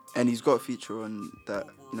 And he's got a feature on that,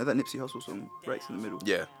 you know, that Nipsey Hussle song, Right in the Middle.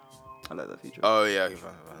 Yeah. I like that feature. Oh yeah,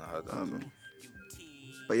 I heard that.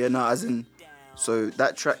 But yeah, no, as in, so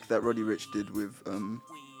that track that Roddy Rich did with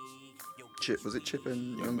Chip, was it Chip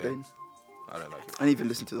and Young Bane? I don't like it. I didn't even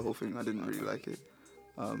listen to the whole thing. I didn't really like it.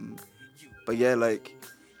 But yeah, like,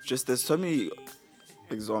 just there's so many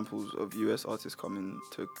examples of US artists coming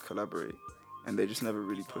to collaborate, and they just never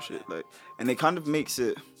really push it. Like, and it kind of makes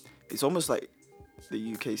it. It's almost like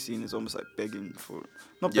the UK scene is almost like begging for,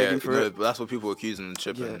 not begging for it. But that's what people are accusing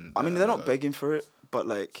Chip Yeah, and. I mean they're not begging for it, but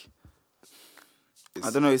like, I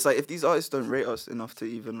don't know. It's like if these artists don't rate us enough to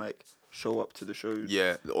even like show up to the shows.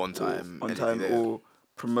 Yeah, on time. Or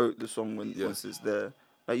promote the song once it's there.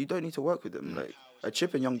 Like, you don't need to work with them. Like, a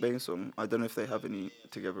Chip and Young Bane song, I don't know if they have any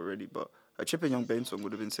together already, but a Chip and Young Bane song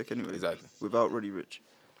would have been sick anyway. Exactly. Without Roddy Rich.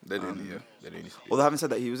 They didn't need to. Although having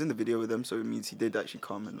said that, he was in the video with them, so it means he did actually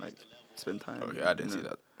come and like spend time. Okay, I didn't see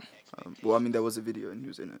that. Well, I mean, there was a video and he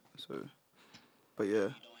was in it, so. But yeah,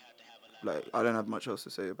 like, I don't have much else to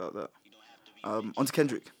say about that. On to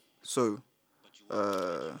Kendrick. So,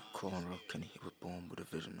 Cornrow Kenny was born with a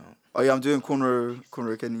vision now. oh yeah, I'm doing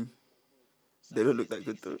Cornrow Kenny. They don't look that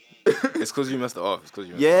good though. It's because you messed it up.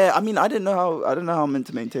 Yeah, I mean, I don't know how I'm meant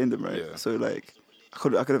to maintain them, right? Yeah. So like, I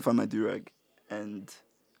couldn't find my do-rag, and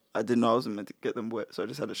I didn't know I wasn't meant to get them wet, so I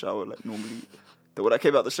just had a shower like normally. Then when I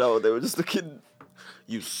came out the shower, they were just looking.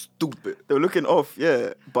 You stupid. They were looking off,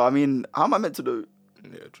 yeah. But I mean, how am I meant to know? Yeah,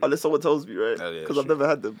 true. Unless someone tells me, right? Yeah, Because I've true. never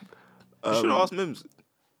had them. You should have asked Mims.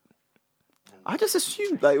 I just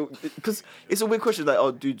assumed, like, because it's a weird question, like,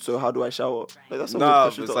 oh, dude, so how do I shower? Like, that's a weird Nah,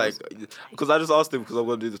 question it's to like, ask. because I just asked him because I'm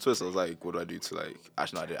going to do the twist. I was like, what do I do to like,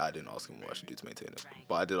 actually, no, I didn't ask him what I should do to maintain it.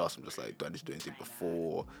 But I did ask him just like, do I need to do anything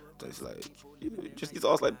before? Do I need to like, just need to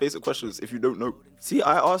ask like basic questions if you don't know. See,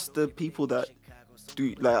 I asked the people that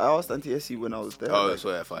do, like, I asked Auntie Essie when I was there. Oh, like,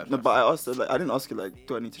 so yeah, fine. No, but I asked her, like, I didn't ask her, like,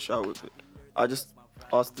 do I need to shower with it? I just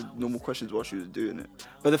asked the normal questions while she was doing it.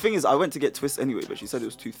 But the thing is, I went to get twists anyway, but she said it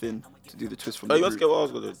was too thin to do the twist from Oh, the you want to get root. what I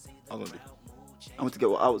was going to do? I went to get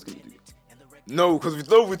what I was going to do. No, because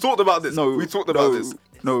we talked about this. No, we talked about this.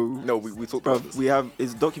 No, We talked bro, about this. we have,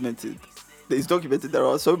 it's documented. It's documented. There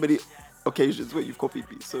are so many occasions where you've copied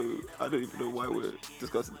me, so I don't even know why we're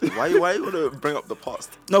discussing this. Why you want to bring up the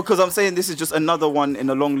past? No, because I'm saying this is just another one in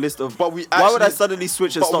a long list of. But we why would I actually- suddenly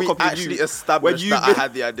switch and But start we copying actually you? established that I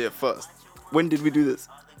had the idea first. When did we do this?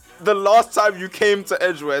 The last time you came to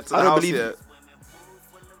Edgeware to the I don't house believe here. it.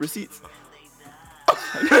 Receipts.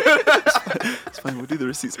 It's fine. We'll do the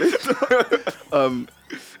receipts later.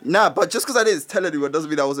 Nah, but just because I didn't tell anyone doesn't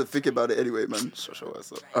mean I wasn't thinking about it anyway, man. Sure,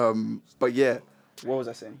 what's up? But yeah, what was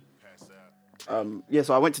I saying? Yeah,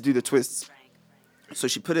 so I went to do the twists. So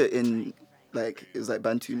she put it in, like, it was like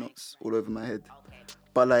Bantu knots all over my head.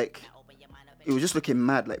 But like, it was just looking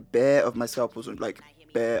mad. Like, bare of my scalp was on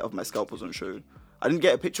show. I didn't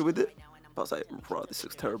get a picture with it, but I was like, bro, this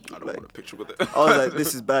looks terrible. I don't Like, want a picture with it. I was like,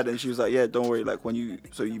 this is bad. And she was like, yeah, don't worry. Like, when you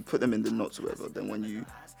put them in the knots or whatever, then when you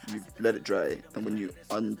let it dry, and when you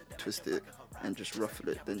untwist it and just ruffle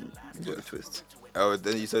it, then you got the twist. Oh,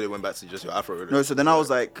 then you said it went back to just your afro. Really? No, so then I was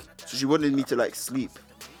like, so she wanted me to like sleep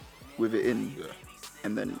with it in, Yeah.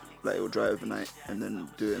 and then like it will dry overnight, and then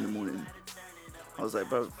do it in the morning. I was like,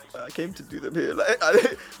 bro, I came to do them here. Like, I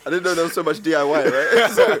didn't know there was so much DIY,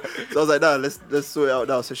 right? so I was like, nah, let's sort it out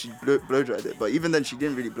now. So she blow dried it, but even then she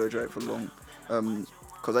didn't really blow dry it for long,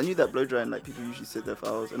 because I knew that blow drying, like, people usually sit there for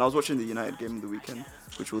hours. And I was watching the United game on the weekend,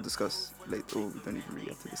 which we'll discuss later. Or we don't even really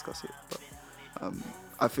have to discuss it, but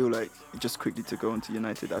I feel like, just quickly to go on to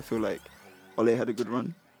United, I feel like Ole had a good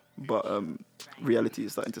run, but reality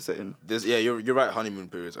is starting to set in. You're right. Honeymoon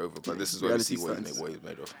period's over, but this is where we Reality's see starting what he's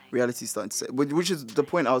made of. Reality's starting to set, which is the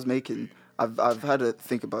point I was making. I've had to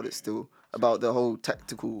think about it still. about the whole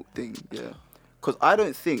tactical thing. Yeah, because I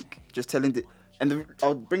don't think just telling the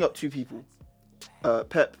I'll bring up two people,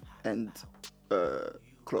 Pep and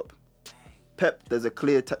Klopp. Pep, there's a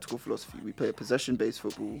clear tactical philosophy. We play a possession-based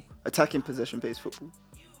football, attacking possession-based football.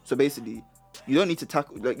 So basically, you don't need to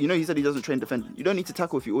tackle. Like, you know, he said he doesn't train defending. You don't need to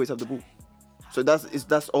tackle if you always have the ball. So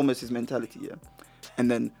that's almost his mentality, yeah. And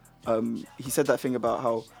then he said that thing about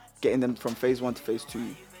how getting them from phase 1 to phase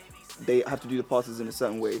 2, they have to do the passes in a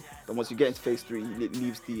certain way. Then once you get into phase 3, it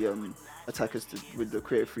leaves the attackers with the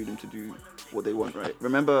creative freedom to do what they want, right?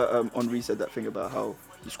 Remember Henry said that thing about how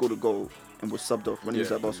he scored a goal and was subbed off when he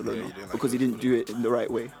was at Barcelona because he didn't do it in the right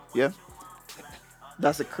way, yeah?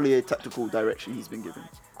 That's a clear tactical direction he's been given.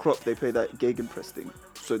 Klopp, they play that gegenpress thing,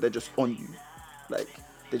 so they're just on you. Like,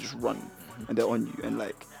 they just run and they're on you. And,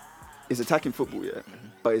 like, it's attacking football, yeah?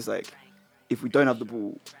 But it's like, if we don't have the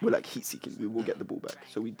ball, we're like heat seeking. We will get the ball back.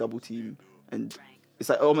 So we double team, and it's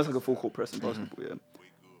like almost like a full court press in basketball. Yeah.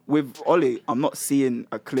 With Ole, I'm not seeing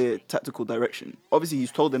a clear tactical direction. Obviously,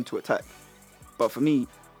 he's told them to attack, but for me,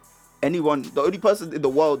 the only person in the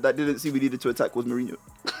world that didn't see we needed to attack was Mourinho.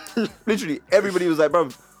 Literally, everybody was like, "Bro,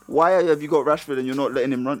 why have you got Rashford and you're not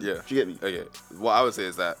letting him run?" Yeah. Do you get me? Okay. What I would say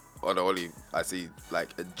is that on Oli, I see like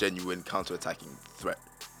a genuine counter-attacking threat.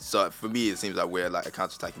 So for me, it seems like we're like a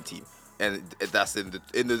counter-attacking team. And that's in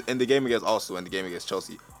the game against Arsenal and the game against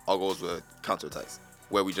Chelsea, our goals were counter-attacks,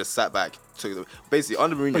 where we just sat back, basically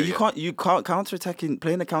under Mourinho. But you can't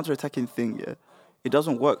playing a counter-attacking thing, yeah. It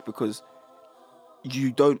doesn't work because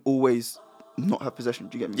you don't always not have possession.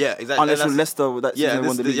 Do you get me? Yeah, exactly. Unless with Leicester, that season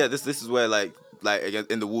won the league. Yeah, this is where like again,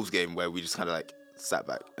 in the Wolves game where we just kind of like sat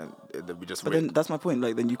back and we just. But then that's my point.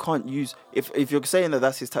 Like, then you can't use if you're saying that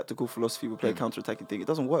that's his tactical philosophy, we play a counter-attacking thing. It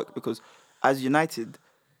doesn't work because as United,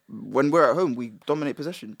 when we're at home, we dominate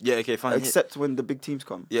possession. Yeah, okay, fine. Except when the big teams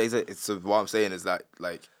come. Yeah, exactly. So what I'm saying is that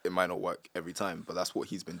like it might not work every time, but that's what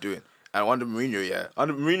he's been doing. And under Mourinho,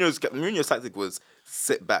 Mourinho's tactic was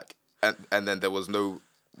sit back, and then there was no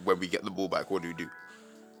when we get the ball back, what do?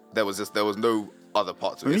 There was no other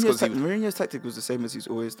part to it. Mourinho's tactic was the same as he's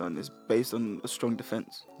always done. It's based on a strong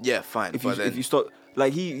defense. Yeah, fine. If you start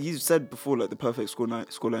like he's said before, like the perfect scoreline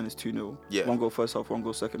is 2-0. Yeah. 1 goal first half, 1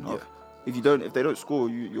 goal second half. Yeah. If they don't score,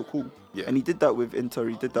 you're cool. Yeah. And he did that with Inter.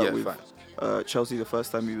 He did that with fine. Chelsea the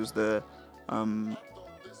first time he was there. But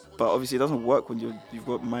obviously it doesn't work when you've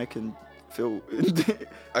got Mike and Phil.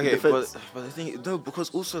 Okay, but the thing because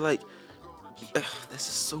also like there's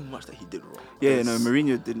just so much that he did wrong. Yeah, no,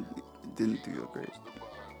 Mourinho didn't do great.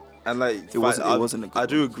 And like it wasn't a good I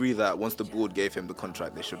do agree that once the board gave him the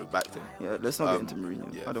contract, they should have backed him. Yeah, let's not get into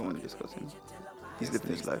Mourinho. Yeah, I don't want to discuss him. He's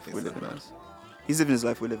living his life. We're living ours. He's living his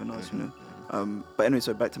life. We're living ours. You know. But anyway,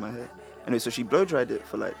 so back to my hair. Anyway, so she blow dried it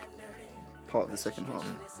for like part of the second half,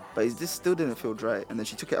 but this still didn't feel dry. And then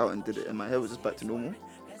she took it out and did it, and my hair was just back to normal.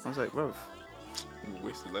 I was like, bro, We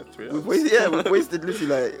wasted like 3 hours. we've wasted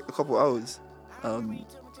literally like a couple hours.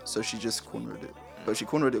 So she just cornered it. But she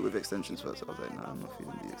cornered it with extensions first. I was like, nah, I'm not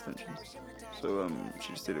feeling the extensions. So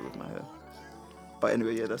she just did it with my hair. But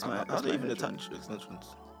anyway, yeah, that's my. How do you even attach extensions?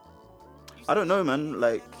 I don't know, man.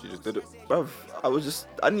 Like, She just did it. bruv, I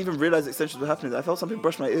didn't even realize extensions were happening. I felt something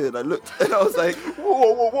brush my ear, and I looked, and I was like,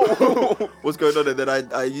 whoa, what's going on? And then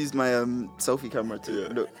I used my selfie camera to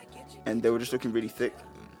look, and they were just looking really thick.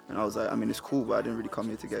 And I was like, I mean, it's cool, but I didn't really come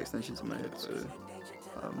here to get extensions in my head. So,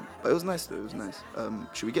 but it was nice though. It was nice.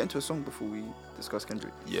 Should we get into a song before we discuss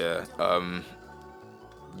Kendrick? Yeah.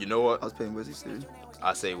 You know what? I was playing Wesley's Theory.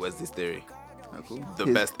 I say Where's This Theory? Oh, cool. The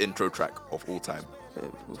best intro track of all time.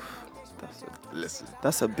 Oof, Listen.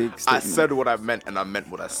 that's a big I statement. said what I meant and I meant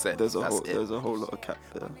what I said. There's a That's whole lot of cap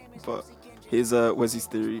there. But here's Wesley's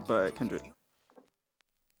Theory by Kendrick.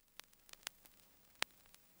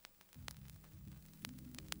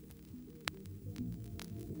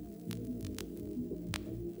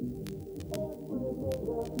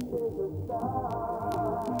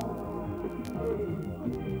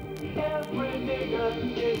 Every nigga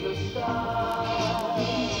is a star.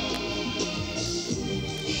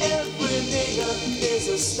 Every nigga is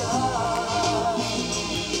a star.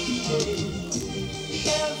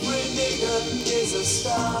 Every nigga is a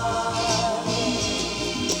star.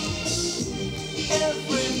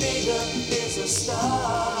 Every nigga is a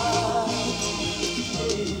star.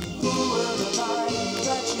 Who will remind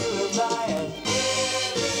that you admire?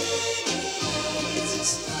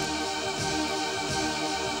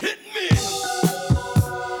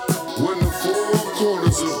 When the four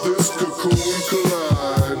corners of this cocoon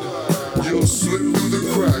collide, you'll slip through the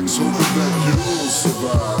cracks, hoping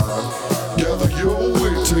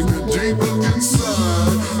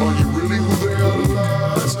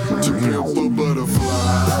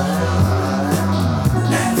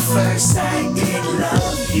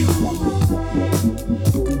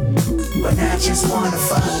but I just wanna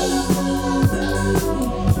fuck.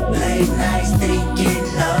 Late nights thinking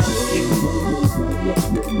of you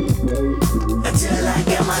until I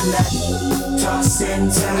get my nut. Toss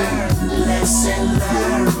and turn, lesson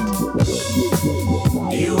learned.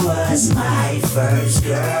 You was my first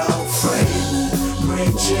girlfriend.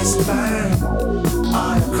 Bridges burn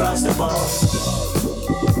all across the board.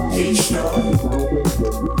 Each door,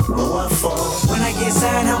 but what for? When I get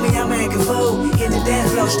signed, homie, I'm acting fool. Hit the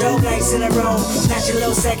dance floor, strobe lights in the room. Not your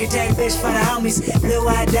little secretary bitch for the homies.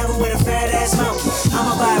 Blue-eyed devil with a fat ass mouth.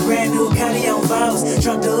 I'ma buy a brand new Cali on Vows.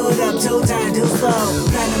 Truck the hood up 2 times, do slow.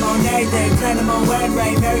 Platinum on everything, platinum on wedding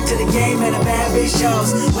ring. Married to the game and a bad bitch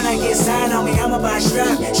shows. When I get signed, homie, I'ma buy a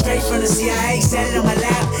strap. Straight from the CIA, set it on my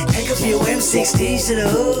lap. Take a few M16s to the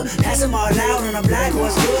hood. Pass them all out on the block,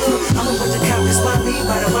 what's good? I'ma put the cop to spot me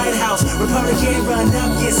by the White House. Republican run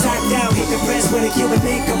up, get socked out. Hit the press with a Cuban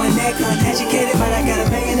link on my neck. Uneducated, but I got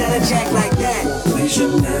 $1 million check like that. We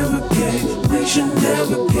should never gave, we should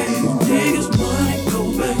never gave niggas money, go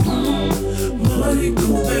back home, money,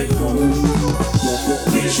 go back home.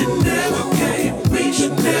 We should never gave, we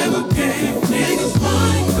should never gave niggas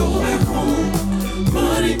money, go back home,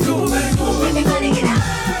 money, go back home. Everybody get out.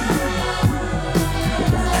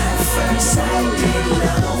 At first I did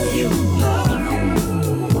love you,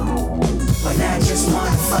 but I just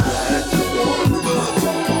wanna fuck.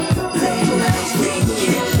 Late nights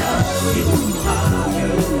thinking of you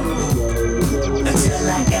until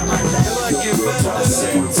I get my love. Toss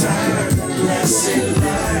and turn, lesson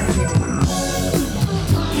learned.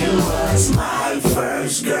 You was my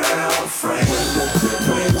first girlfriend.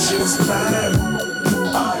 Bridges burn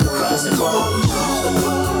all across the board.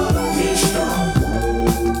 Be strong,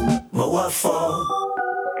 but what for?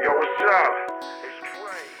 Yo, what's up? It's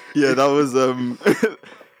Dwayne. Yeah, that was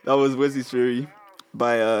that was Wesley's Theory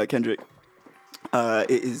by Kendrick. It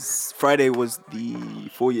is Friday was the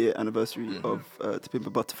 4-year anniversary of To Pimp a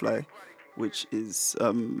Butterfly, which is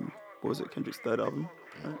what was it, Kendrick's 3rd album?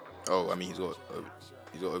 Right? Oh, I mean, he's got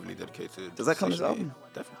overly dedicated. Does that count as an Essentially, album?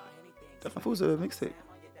 Definitely. I thought it was a mixtape.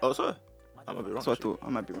 Oh, sorry. I might be wrong. That's what I actually. thought. I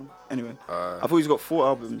might be wrong. Anyway, Uh, I thought he's got 4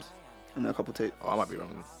 albums and a couple tapes. Oh, I might be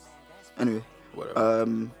wrong. Anyway,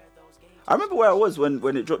 Whatever. I remember where I was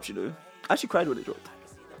when it dropped. You know, I actually cried when it dropped.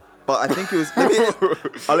 But I think it was.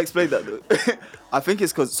 I'll explain that though. I think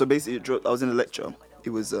it's because basically it dropped. I was in a lecture. It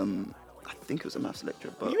was I think it was a maths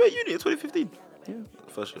lecture. But You were at uni in 2015. yeah,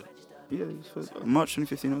 First year. yeah, it was March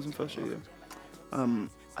 2015. I was in first year. Yeah.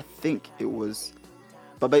 I think it was,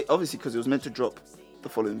 but obviously because it was meant to drop the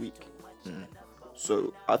following week.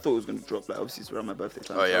 So I thought it was going to drop like obviously it's around my birthday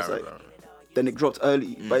time. Oh, So yeah, I was I like, remember. then it dropped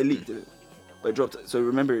early, but it leaked. Did it? But it dropped. So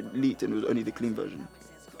remember, it leaked and it was only the clean version.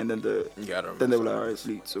 And then Yeah, I don't then they were remember. like, alright, it's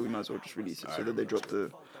leaked, so we might as well just release it. So then they dropped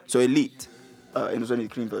the. So it leaked, and it was only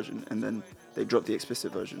the clean version, and then they dropped the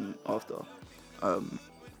explicit version after.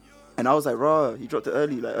 And I was like, rah, he dropped it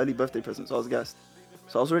early birthday present. So I was gassed.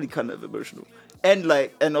 So I was already kind of emotional, and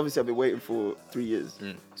obviously I've been waiting for 3 years,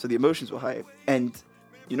 so the emotions were high. And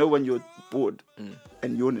you know when you're bored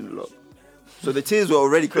and yawning a lot. So the tears were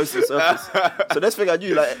already close to the surface. So next thing I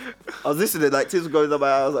knew, like, I was listening, like, tears were going down my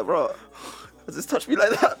eye. I was like, bro, has this touched me like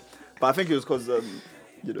that? But I think it was because,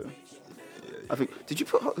 you know, I think, did you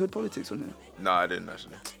put Hood Politics on here? No, I didn't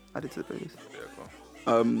actually. Add it to the playlist. Yeah,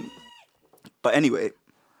 cool. But anyway,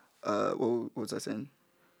 what was I saying?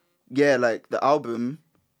 Yeah, like, the album,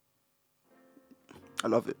 I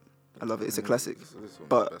love it. I love it. It's a classic. This is one of the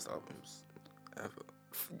But best albums ever.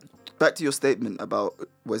 back to your statement about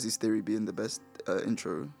Wesley's Theory being the best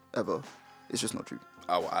intro ever, it's just not true.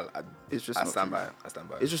 I It's just I not stand true. by it. I stand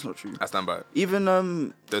by it. It's just not true. I stand by it. Even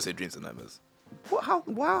Don't say Dreams and Nightmares. how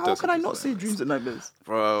Don't can I say not say Dreams Dreams and Nightmares?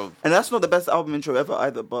 Bro, And that's not the best album intro ever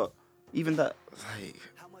either. But even that, like,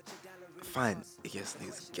 fine. It gets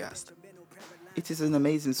niggas gassed. it is an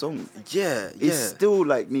amazing song. Yeah, It's still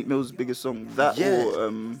like Meek Mill's biggest song. That Yeah.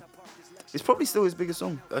 or it's probably still his biggest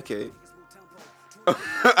song. Okay.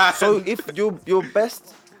 So if your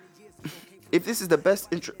best, if this is the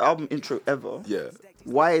best album intro ever, Yeah.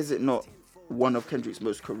 why is it not one of Kendrick's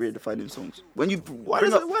most career-defining songs? When you Why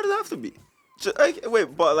bring does up it have to be? Okay,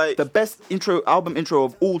 wait, but like the best album intro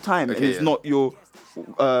of all time, and Okay, it's yeah. not your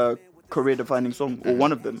career-defining song or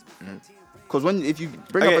one of them. Because if you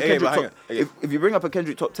bring Okay, up a okay, Kendrick but hang top, on, okay. if you bring up a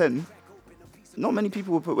Kendrick top 10, not many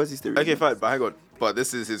people will put Wesley's Theory. okay, in. fine, but hang on. But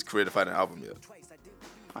this is his career-defining album, yeah.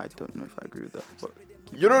 I don't know if I agree with that, but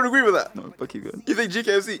You don't agree with that? no. But keep going. You think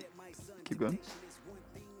GKFC? Keep going.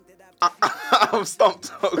 I'm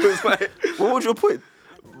stumped. 'Cause, like, What was your point?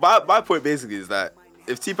 my point basically is that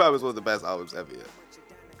if T-Pipe was one of the best albums ever, yeah.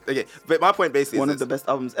 Okay, but my point basically One is of the this. best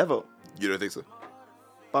albums ever. You don't think so?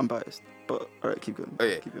 But I'm biased. But alright, keep going.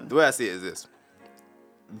 Okay, Keep going. the way I see it is this.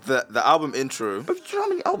 The album intro... But do you know how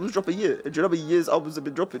many albums drop a year? Do you know how many years albums have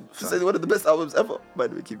been dropping? To say one of the best albums ever. By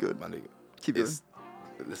the way, keep going. My nigga. Keep going.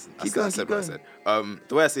 Listen, Keep I going, said keep what I said.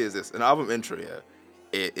 The way I see it is this. An album intro, yeah,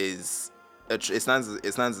 it stands as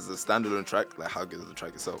a standalone track, like how good is the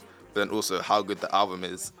track itself. But then also how good the album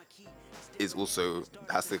is also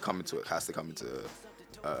has to come into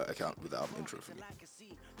account with the album intro for me.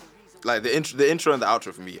 Like the intro and the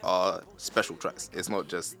outro for me are special tracks. It's not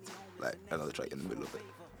just like another track in the middle of it.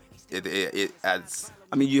 It adds.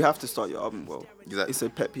 I mean, you have to start your album well. Exactly. It's a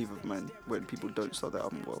pet peeve of mine when people don't start their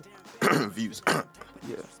album well. views.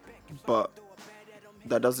 Yeah, but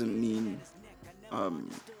that doesn't mean.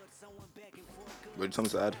 Would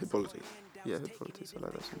something to add? Hip politics. Yeah, Hip Politics. I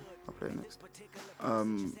like that song. I'll play it next.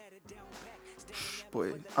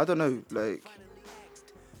 Boy, I don't know. Like,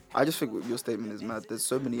 I just think your statement is mad. There's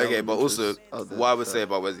so many. Okay, but also, what I would say that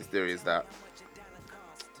about Wesley's Theory is that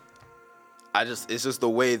it's just the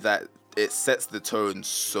way that it sets the tone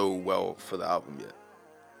so well for the album. Yeah,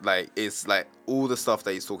 like it's like all the stuff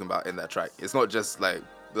that he's talking about in that track. It's not just like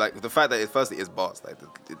the fact that it firstly is bars. Like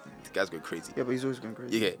the guys go crazy. Yeah, but he's always going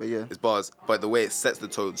crazy. Yeah, but yeah, it's bars. But the way it sets the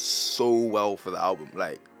tone so well for the album,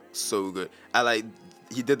 like so good. And like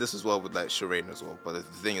he did this as well with like Shireen as well. But the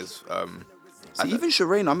thing is, see, even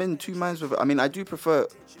Shireen, I'm in two minds with it. I mean, I do prefer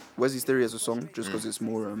Wesley's Theory as a song just because it's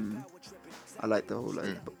more. I like the whole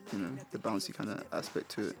the bouncy kind of aspect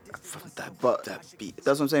to it. But that beat,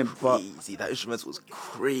 that's what I'm saying. But crazy. That instrumental was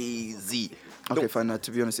crazy. okay, fine. Now,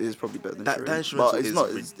 to be honest, it is probably better than That Shireen. instrumental But it's is not.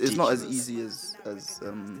 It's not as ridiculous. easy as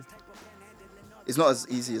it's not as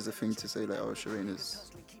easy as a thing to say like, oh, Shireen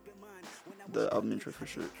is the album intro for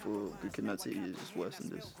Good Kid, Mad City is just worse than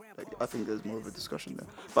this. Like, I think there's more of a discussion there.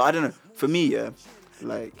 But I don't know. For me, yeah,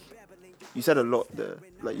 like you said a lot there.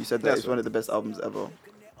 Like you said that it's one of the best albums ever.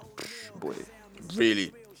 Boy,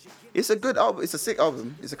 Really? it's a good album. It's a sick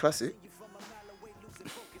album. It's a classic.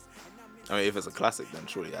 I mean, if it's a classic, then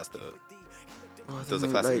surely it has to. Oh, I Does don't a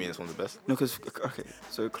know, classic like- mean it's one of the best? No, because okay,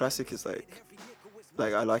 so classic is like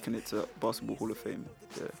I liken it to Basketball Hall of Fame.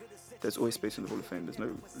 Yeah, there's always space in the Hall of Fame. There's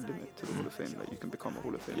no limit to the Hall of Fame. Like you can become a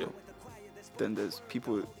Hall of Famer. Yeah. Then there's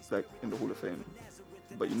people like in the Hall of Fame,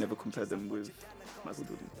 but you never compare them with Michael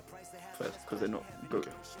Jordan because they're not both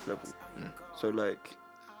level. So like,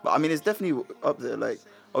 but I mean, it's definitely up there. Like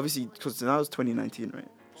obviously, because now it's 2019, right?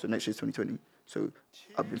 So next year's 2020. So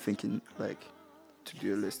I've been thinking like to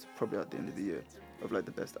do a list probably at the end of the year of like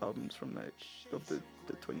the best albums from like of the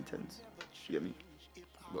 2010s. You get me?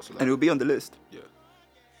 What's And it'll be on the list. Yeah.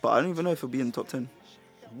 But I don't even know if it'll be in the top 10.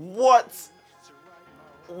 What?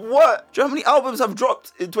 Do you know how many albums have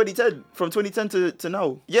dropped in 2010? From 2010 to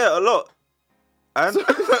now? Yeah, a lot. And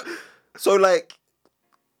So like,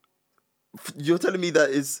 you're telling me that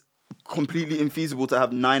it's completely infeasible to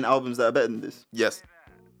have 9 albums that are better than this? yes,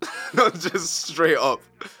 not just straight up.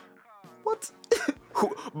 What?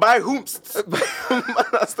 By whomst?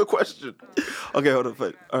 That's the question. Okay, hold on,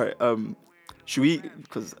 fine. All right, should we,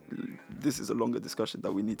 because this is a longer discussion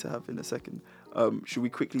that we need to have in a second, should we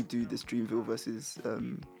quickly do this Dreamville versus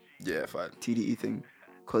Yeah, fine. TDE thing?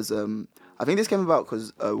 Because I think this came about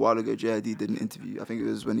because a while ago JID did an interview. I think it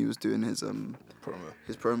was when he was doing his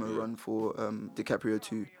promo run for DiCaprio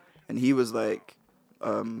 2, and he was like,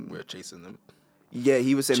 We're chasing them. yeah,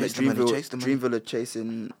 he was saying Chase that the money, chase the money. Dreamville are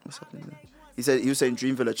chasing, what's happening there? He was saying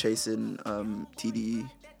Dreamville are chasing TDE,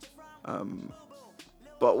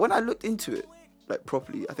 but when I looked into it like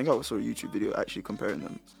properly, I think I saw a YouTube video actually comparing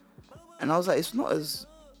them, and I was like, it's not as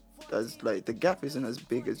like the gap isn't as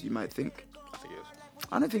big as you might think. I think it is.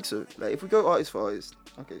 I don't think so. Like if we go artist for artist,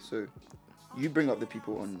 okay, so you bring up the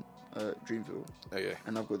people on Dreamville, Okay.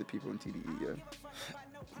 and I've got the people on TDE. Yeah.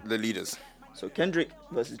 The leaders. So Kendrick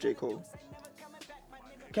versus J. Cole.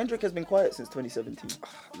 Kendrick has been quiet since 2017.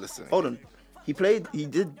 Listen. Hold on. He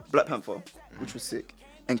did Black Panther, which was sick.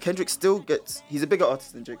 And Kendrick still he's a bigger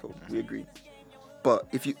artist than J. Cole, we agree. But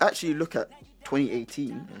if you actually look at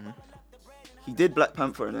 2018, he did Black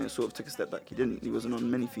Panther and then sort of took a step back. He wasn't on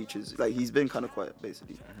many features. Like, he's been kind of quiet,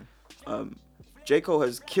 basically. J. Cole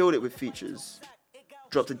has killed it with features,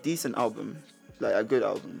 dropped a decent album, like a good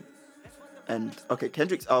album. And, okay,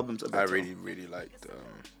 Kendrick's albums are I better. really, really liked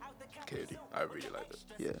KOD. I really liked it.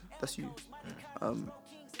 Yeah, that's you.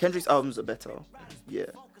 Kendrick's albums are better, yeah,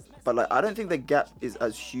 but like I don't think the gap is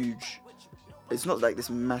as huge. It's not like this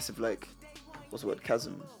massive like, what's the word,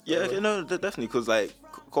 chasm. Yeah, okay, no, definitely, because like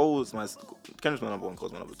Kendrick's my number one,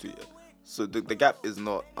 Cole's my number 2. Yeah. So the gap is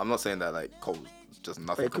not. I'm not saying that like Cole's just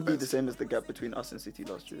nothing. But it could be compared the same as the gap between us and City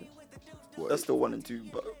last year. What? That's still 1 and 2,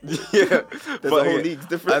 but yeah, there's a whole league's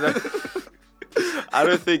different. I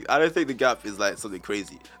don't think the gap is like something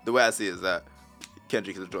crazy. The way I see it is that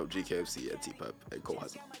Kendrick has dropped GKFC and T-Pap, and Cole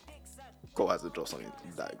hasn't. Cole hasn't dropped something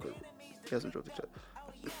that incredible. He hasn't dropped a track.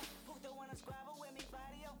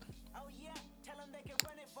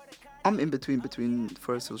 I'm in between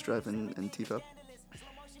Forest Hills Drive and T-Pap.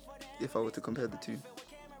 If I were to compare the two,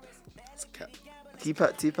 That's cap.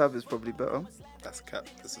 T-Pap is probably better. That's cap.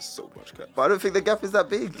 This is so much cap. But I don't think the gap is that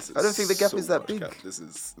big. I don't think the gap so is that much big. Cap. This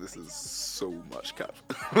is so much cap.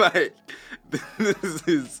 Like this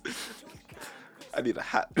is. I need a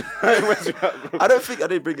hat. Where's your hat, bro? I don't think I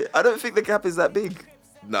didn't bring it. I don't think the gap is that big.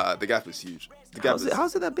 Nah, the gap is huge. The gap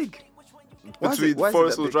How's it that big? Why is between why is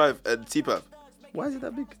Forest that Hill big? Drive and T-Pap. Why is it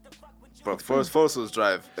that big? Bro, Forest Hills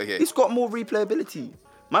Drive. Okay. It's got more replayability.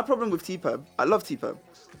 My problem with T-Pap, I love T-Pap,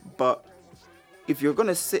 but if you're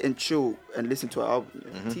gonna sit and chill and listen to an album,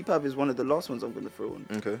 T-Pap is one of the last ones I'm gonna throw on.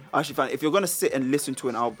 Okay. I actually find if you're gonna sit and listen to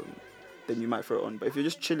an album, then you might throw it on. But if you're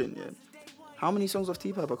just chilling, yeah, how many songs of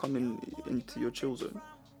T-Pap are coming into your chill zone?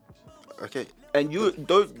 Okay. And you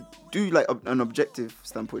don't do like an objective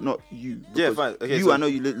standpoint, not you. Yeah, because fine. Okay, you, so- I know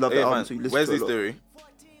you love the Okay, album, fine. so you listen Where's to it this a lot. theory?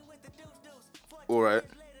 All right.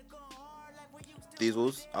 These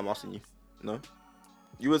walls. I'm asking you. No.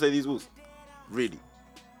 You wouldn't say these walls. Really?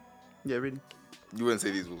 Yeah, really, You wouldn't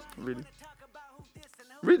say these walls.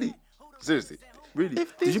 really, Seriously? really.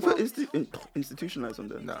 If Did these you put were- institutionalized on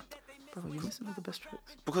there? Nah. Bro, you're missing all the best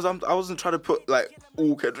tracks. Because I wasn't trying to put like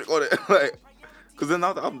all Kendrick on it, like, because then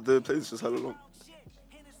now the playlist just hella long.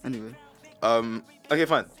 Anyway, Okay,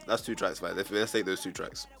 fine. That's 2 tracks. Fine. Let's take those 2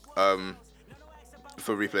 tracks.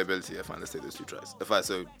 For replayability, yeah, fine. Let's take those 2 tracks. Forest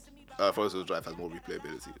Hills Drive has more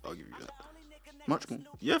replayability. I'll give you that. much more.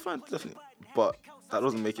 Yeah, fine, definitely. But that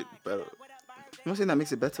doesn't make it better. I'm not saying that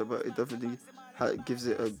makes it better, but it definitely gives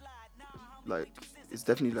it a it's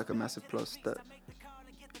definitely like a massive plus that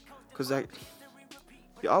because like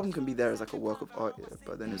your album can be there as like a work of art, yeah,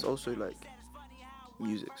 but then it's also like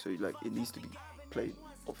music, so like it needs to be played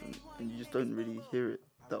often, and you just don't really hear it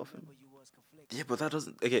that often. Yeah, but that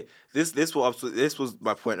doesn't. Okay, this was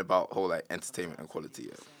my point about whole like entertainment and quality.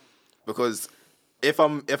 Yeah, because if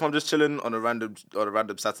I'm just chilling on a random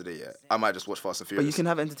Saturday, yeah, I might just watch Fast and Furious. But you can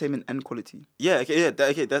have entertainment and quality. Yeah, okay,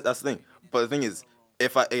 that's the thing. But the thing is,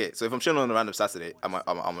 if I'm chilling on a random Saturday, I'm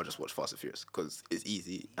gonna just watch Fast and Furious because it's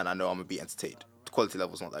easy and I know I'm gonna be entertained. The quality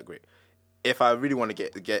level's not that great. If I really want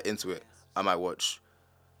to get into it, I might watch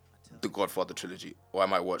the Godfather trilogy, or I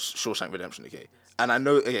might watch Shawshank Redemption. Okay, and I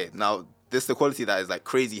know now this is the quality that is like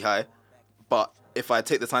crazy high, but if I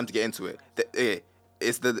take the time to get into it,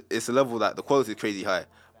 it's the level that the quality is crazy high.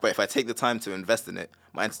 But if I take the time to invest in it,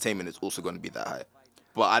 my entertainment is also going to be that high.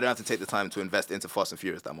 But I don't have to take the time to invest into Fast and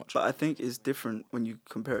Furious that much. But I think it's different when you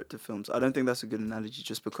compare it to films. I don't think that's a good analogy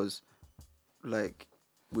just because, like,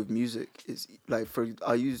 with music, it's like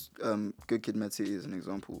I use Good Kid, Mad City as an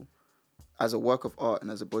example, as a work of art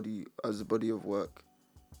and as a body of work.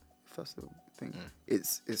 If that's the thing,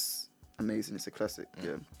 it's amazing. It's a classic,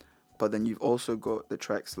 yeah. But then you've also got the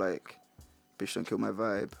tracks like Bitch Don't Kill My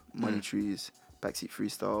Vibe, Money Trees, Backseat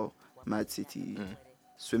Freestyle, Mad City.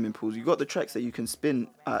 Swimming pools. You got the tracks that you can spin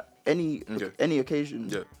at any occasion.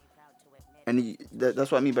 Yeah.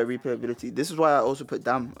 That's what I mean by replayability. This is why I also put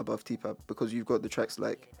Damn above T-Pap, because you've got the tracks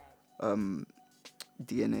like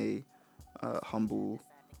DNA, Humble,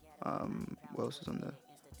 what else is on there?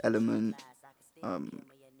 Element. I'm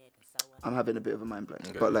having a bit of a mind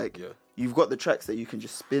blank, but like you've got the tracks that you can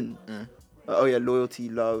just spin. Loyalty,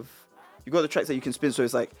 Love. You've got the tracks that you can spin, so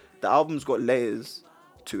it's like the album's got layers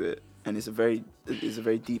to it. And it's a very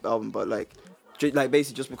deep album, but like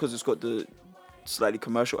basically just because it's got the slightly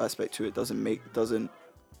commercial aspect to it doesn't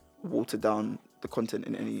water down the content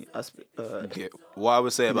in any aspect. What I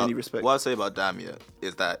would say about any respect. what I say about Damn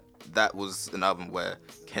is that was an album where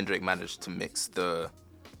Kendrick managed to mix the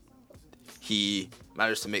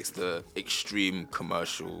extreme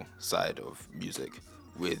commercial side of music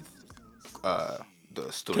with the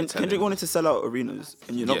storytelling. Kendrick wanted to sell out arenas,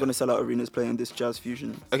 and you're not Yeah. going to sell out arenas playing this jazz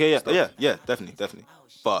fusion. Okay, stuff. yeah, definitely.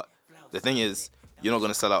 But the thing is, you're not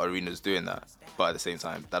gonna sell out arenas doing that. But at the same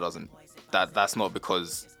time, that's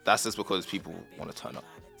just because people want to turn up.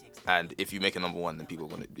 And if you make a number one, then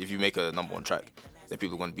if you make a number one track, then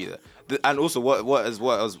people are gonna be there. And also, what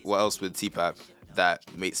else with T-Pap that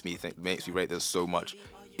makes me rate this so much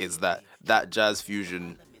is that jazz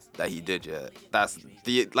fusion that he did, yeah. That's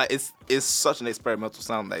it's such an experimental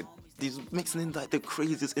sound. Like he's mixing in like the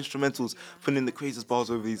craziest instrumentals, putting in the craziest bars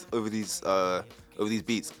over these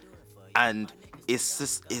beats, and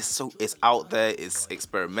it's out there, it's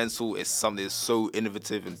experimental, it's something that's so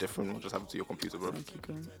innovative and different. What just happened to your computer, bro? Keep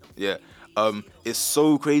going. Yeah. It's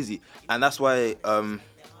so crazy. And that's why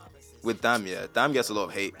with Damn gets a lot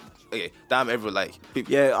of hate. Okay, Damn everyone like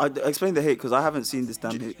people. Yeah, I explain the hate because I haven't seen this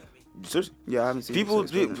damn hate. Seriously? Yeah, I haven't seen People it,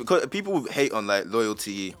 so explain it. because people hate on like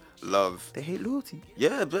loyalty, love. They hate loyalty.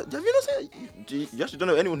 Yeah, but have you not seen it? You actually don't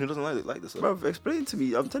know anyone who doesn't like this. Bro, explain to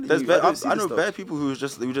me. I'm telling There's you. I know bad people who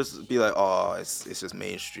just be like, oh, it's just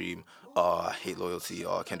mainstream. Oh, I hate loyalty.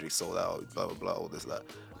 Oh, Kendrick sold out. Blah blah blah. All this that.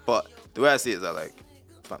 But the way I see it is that like,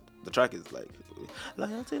 fam, the track is like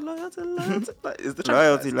loyalty. Like, is the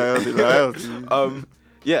track loyalty.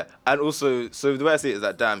 Yeah, and also, so the way I see it is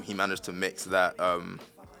that Damn, he managed to mix that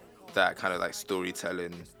that kind of like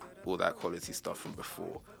storytelling, all that quality stuff from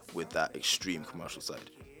before with that extreme commercial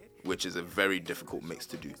side, which is a very difficult mix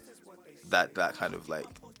to do. That kind of like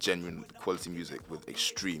genuine quality music with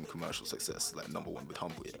extreme commercial success, like number one with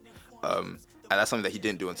Humble, yeah. And that's something that he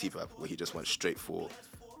didn't do on T-Pap, where he just went straight for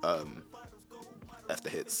after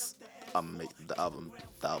hits. Make the album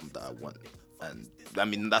that I want. And I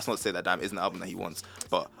mean, that's not to say that Damn isn't the album that he wants,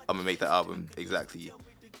 but I'm gonna make that album exactly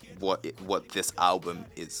what this album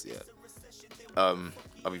is. Yeah.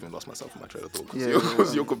 I've even lost myself in my train of thought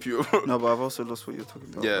because your computer. No, but I've also lost what you're talking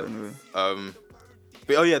about. Yeah. But anyway.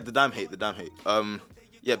 But oh yeah, the damn hate.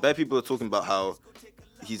 Yeah, bad people are talking about how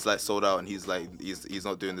he's like sold out and he's like he's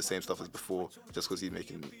not doing the same stuff as before just because he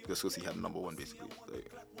had number one basically.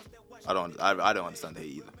 Like, I don't understand the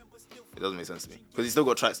hate either. It doesn't make sense to me because he's still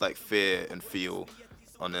got tracks like Fear and Feel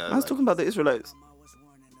on there. I was talking about the Israelites,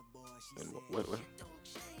 Where?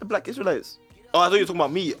 the Black Israelites. Oh, I thought you were talking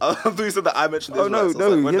about me. I thought you said that I mentioned this. Oh no,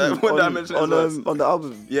 when did I mention on Israelites? on the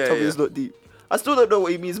album. Yeah, Tell me yeah. it's not deep. I still don't know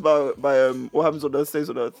what he means by what happens on earth stays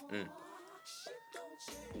on earth.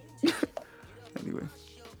 Anyway,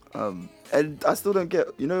 and I still don't get.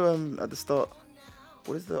 You know, at the start,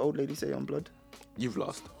 what does the old lady say on Blood? You've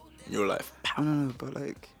lost your life. No, but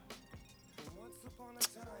like,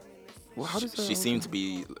 well, how does She seemed to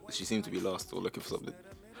be lost or looking for something.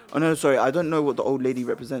 Oh no, sorry, I don't know what the old lady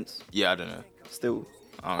represents. Yeah, I don't know. Still,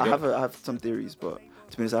 I I have some theories, but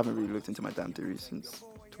to be honest, I haven't really looked into my damn theories since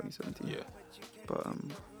 2017. Yeah. But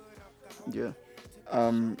yeah.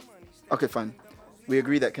 Okay, fine. We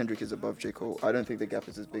agree that Kendrick is above J. Cole. I don't think the gap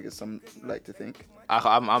is as big as some like to think.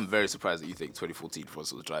 I'm very surprised that you think 2014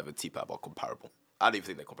 Force was Drive and T-Pap are comparable. I don't even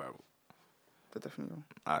think they're comparable. They definitely are.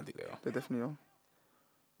 I don't think they are. They definitely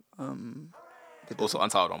are. Also,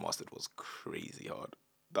 Untitled Unmastered was crazy hard.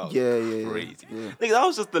 That was Yeah. crazy. Yeah. Nigga, that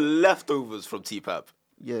was just the leftovers from T-Pap.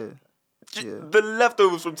 Yeah. The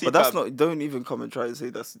leftovers from T-Pap. But that's not. Don't even come and try to say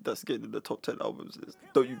that's getting in the top 10 albums.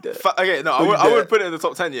 Don't you dare. Okay, no, I wouldn't put it in the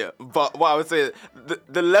top 10 yet. But what I would say,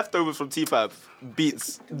 the leftovers from T-Pap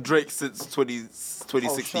beats Drake since 2016.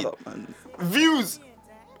 Oh, shut up, man. Views.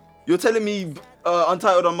 You're telling me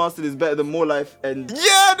Untitled Unmastered is better than More Life and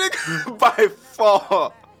Yeah, nigga, by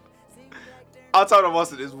far. Untitled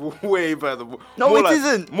Unmastered is way better than No, More it Life.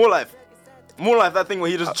 isn't. More Life. More Life, that thing where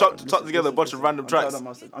he just chucked together a bunch of random tracks.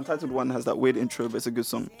 Untitled One has that weird intro, but it's a good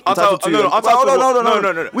song. Untitled- Two. no,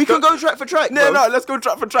 Untitled no. We can go track for track. No, bro. let's go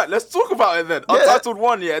track for track. Let's talk about it then. Yeah. Untitled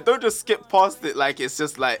 1, yeah. Don't just skip past it like it's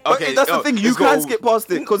just like, But okay. that's the thing. You it's got can all- skip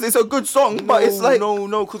past it because it's a good song, but it's like No,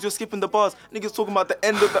 because you're skipping the bars. Niggas talking about the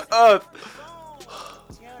end of the earth.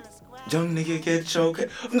 Young nigga get choked.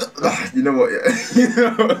 You know what? Yeah. You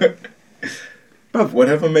know what? Bruv,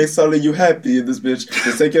 whatever makes Sully you happy in this bitch,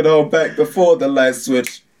 just take it all back before the light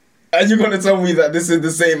switch. And you're gonna tell me that this is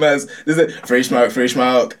the same as this is fresh milk.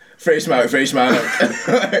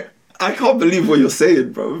 I can't believe what you're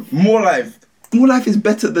saying, bro. More Life. More Life is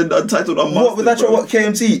better than Untitled Unmastered. What was that? bro. What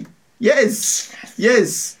KMT? Yes,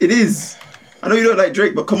 it is. I know you don't like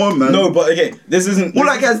Drake, but come on, man. No, but okay, this isn't. More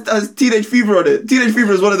Like has Teenage Fever on it. Teenage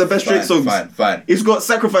Fever is one of the best Drake songs. Fine. It's got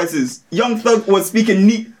Sacrifices. Young Thug was speaking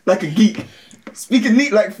neat like a geek. Speaking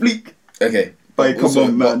neat like Fleek. Okay, But come also,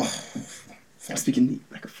 on, man. but- Speaking neat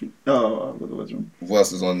like a Fleek. Oh, I got the words wrong. what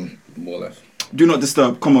else is on More Life? Do Not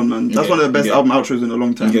Disturb. Come on, man. That's Okay, one of the best okay. album outros in a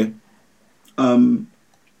long time. Okay.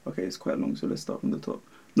 Okay, it's quite long, so let's start from the top.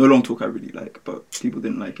 No Long Talk I really like, but people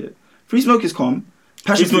didn't like it. Free Smoke is calm.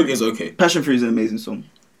 Free Smoke is okay. Passion Free is an amazing song.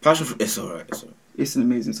 Passion Fruit, it's alright. It's an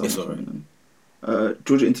amazing song. It's alright.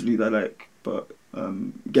 Georgia Interlude I like, but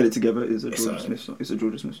Get It Together is a It's Georgia alright. Smith song. It's a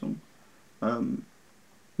Georgia Smith song.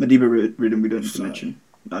 Madiba Rhythm we don't need It's to alright. mention.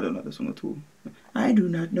 I don't like the song at all. I do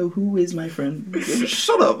not know who is my friend.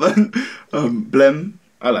 Shut up, man. Blem.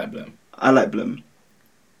 I like Blem. I like Blem.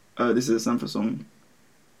 This is a Sanford song.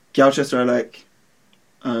 Gloucester I like.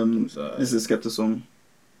 This is a Skepta song.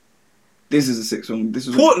 This is a sick song. This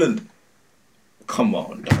is Portland. Come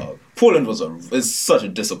on, dog. Portland is such a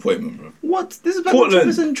disappointment, bro. What? This is back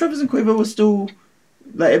Portland. when Travis and Quavo was still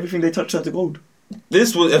like everything they touched turned to gold.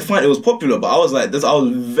 This was fine. It was popular, but I was like, I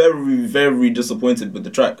was very, very disappointed with the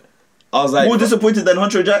track. I was like, More disappointed than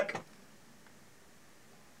Hunter Jack.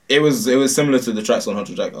 it was similar to the tracks on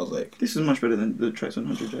Hunter Jack. I was like, This is much better than the tracks on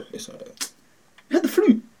Hunter Jack. it's alright. It had the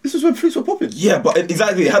flute. This was when flutes were popping. Yeah, but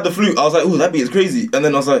exactly, it had the flute. I was like, oh, that beat is crazy. And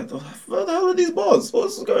then I was like, oh, what the hell are these bars?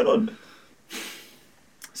 What's going on?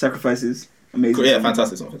 Sacrifices. Amazing. Yeah, song.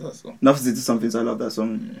 fantastic song. Nothing's into Somethings. I love that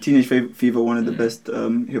song. Teenage Fever, one of the best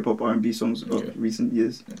hip hop R&B songs Okay. of recent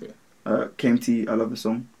years. Okay. KMT, I love the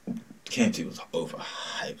song. KMT was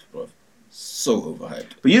overhyped, bro. So overhyped.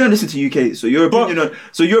 But you don't listen to UK, so your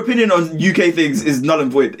opinion on UK things is null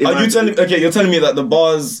and void. Are you telling? Okay, you're telling me that the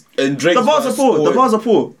bars and Drake's the bars are poor? or- The bars are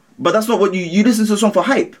poor. But that's not what you listen to the song for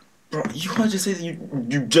hype. Bro, you can't just say that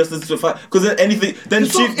you just listen to fight because then anything then The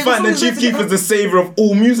song- Chief the song is Keef basically- is the savior of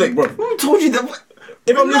all music, bro. Who told you that?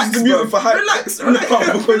 If I'm Relax, listening to music bro. for hype, Relax, no, relax,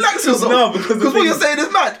 because, relax yourself. No, because the what thing you're is- saying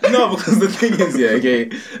is mad. No, because the thing is, yeah, okay,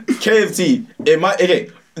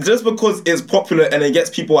 KFT, just because it's popular and it gets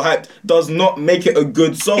people hyped does not make it a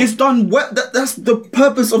good song. It's done well. That's the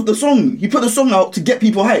purpose of the song. He put the song out to get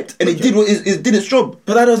people hyped, and it did it did its job.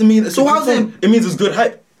 But that doesn't mean it's So a good how's it- song. It means it's good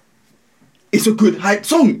hype. It's a good hype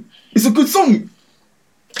song. It's a good song.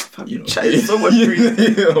 You know. Chatting so much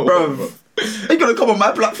breeze. Bro, are you gonna come on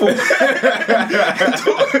my platform? talk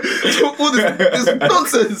all this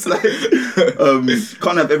nonsense. Like,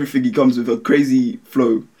 can't have everything. He comes with a crazy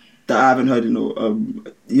flow that I haven't heard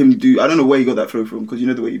him do. I don't know where he got that flow from because you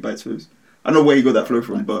know the way he bites flows. I don't know where he got that flow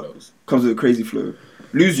from, but comes with a crazy flow.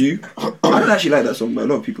 Lose You. I don't actually like that song, but a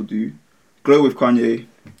lot of people do. Glow with Kanye.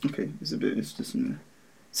 Okay, it's just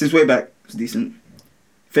since way back. It's decent.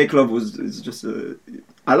 Fake Love is just a.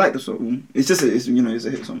 I like the song. It's just it's a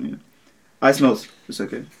hit song. Yeah. Ice Melts. It's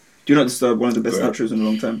okay. Do Not Disturb. One of the best Right. outros in a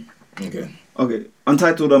long time. Okay. Okay.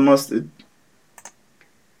 Untitled Unmastered.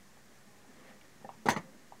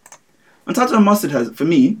 Untitled Unmastered has, for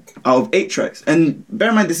me, out of 8 tracks, and bear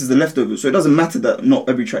in mind this is the leftovers, so it doesn't matter that not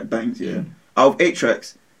every track bangs. Yeah. Out of 8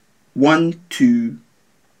 tracks, 1, 2,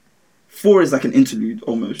 4 is like an interlude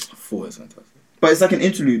almost. 4 is fantastic. But it's like an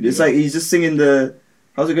interlude. It's like he's just singing the.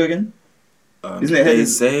 How's it go again? Isn't it They headed-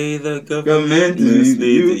 say the Government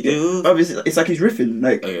mislead you. Obviously, it's like he's riffing.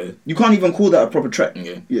 Like Okay. you can't even call that a proper track.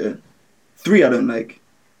 Okay. Yeah. 3 I don't like.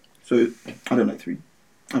 So I don't like 3.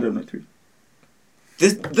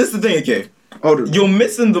 This is the thing, okay. Hold on. You're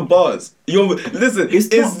missing the bars. Listen.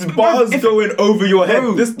 It's not- bars if- going over your head.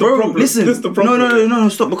 Bro, This is the bro, problem. listen. This is the problem. No,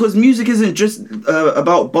 stop. Because music isn't just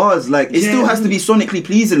about bars. Like it still Yeah. has to be sonically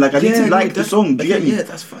pleasing. Like I need to Yeah, like no, the that- song. Do you get me? yeah,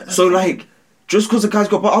 that's fine, that's So fine. like, just because the guy's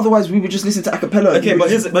got, but otherwise we would just listen to acapella. Okay, but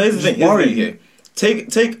here's the thing. Here's the thing, okay.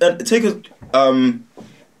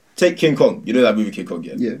 Take King Kong. You know that movie King Kong,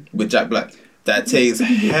 yeah? Yeah. With Jack Black. That takes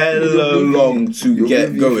hella long to Your get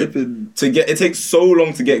movie going. flipping- It takes so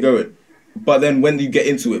long to get going. But then when you get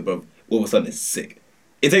into it, bro, all of a sudden it's sick.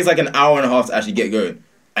 It takes like an hour and a half to actually get going.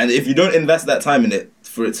 And if you don't invest that time in it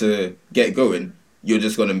for it to get going, you're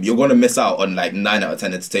gonna miss out on like 9 out of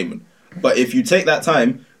 10 entertainment. But if you take that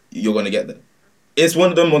time, you're gonna get there. It's one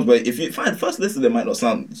of them ones where if you find first listen, it might not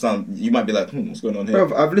sound. You might be like, what's going on here?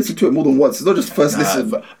 Bro, I've listened to it more than once. It's not just first Nah, listen.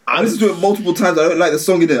 but I listened to it multiple times. I don't like the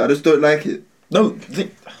song in it. I just don't like it. No,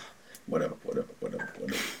 whatever.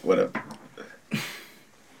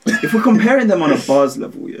 If we're comparing them on a bars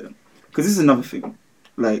level, yeah, because this is another thing.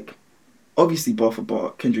 Like, obviously, bar for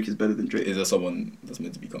bar, Kendrick is better than Drake. Is there someone that's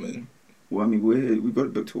meant to be coming? Well, I mean, we got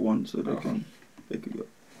it booked to 1, so they could go.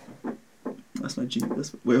 That's my G.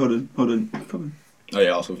 Wait, hold on. Come Oh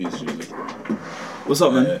yeah, I was confused. What's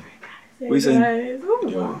up, man? Yeah. What are you saying? Guys.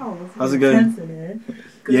 Oh, wow. How's it going? Tense in here.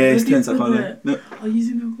 'Cause Yeah, it's looking tense. I for can't the- lie. No. Are you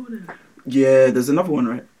using the recorder? Yeah, there's another one,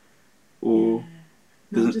 right? Or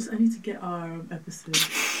No, Does I need to get our episode.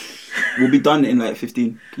 we'll be done in like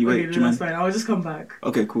 15. Can you wait? Okay, Do no, you that's mind? fine. I'll just come back.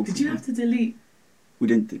 Okay, cool. Did you have to delete? We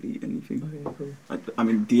didn't delete anything. Okay, cool. I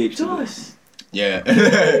mean, DH. did it. Josh. Yeah.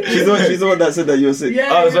 She's the one that said that you were sick. Yeah.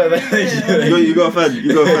 Oh, sorry, thank you. You got a fan.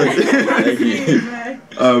 You got a fan. Thank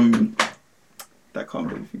you. That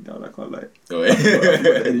calmed everything down. I can't lie. Oh, I forgot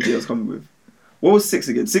the energy I was coming with. What was 6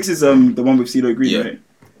 again? 6 is the one with CeeLo Green, Yeah. right?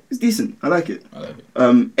 It's decent. I like it. I like it.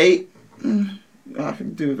 8. I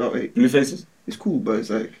can do without 8. Blue Faces? It's cool, but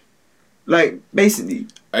it's like basically.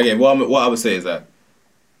 Okay, what I would say is that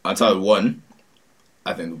Untitled 1,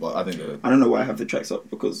 I think I don't know why I have the tracks up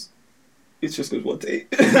because it just goes 1 to 8.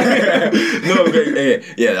 no, okay,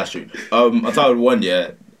 yeah, that's true. Untitled 1,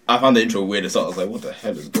 yeah, I found the intro weird as well. I was like, what the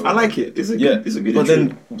hell is going on? I like it. It's a good But intro.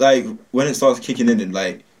 then, like, when it starts kicking in and,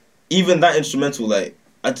 like, even that instrumental, like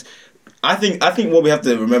I think what we have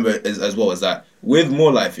to remember is as well is that with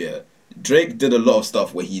More Life, yeah, Drake did a lot of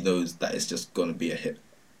stuff where he knows that it's just gonna be a hit.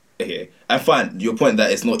 Okay, and fine, your point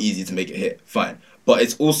that it's not easy to make a hit, fine, but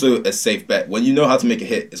it's also a safe bet. When you know how to make a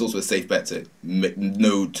hit, it's also a safe bet to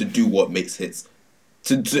know to do what makes hits.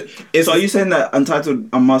 So are you saying that Untitled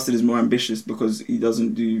Unmastered is more ambitious because he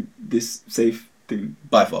doesn't do this safe thing?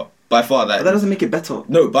 By far But that doesn't make it better.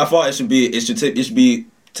 No, by far it should be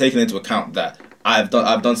taken into account that I've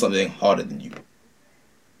done something harder than you.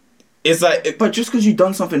 It's like, but just because you've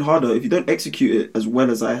done something harder, if you don't execute it as well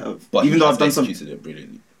as I have, but even though I've done something, it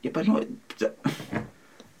brilliantly. Yeah, but not.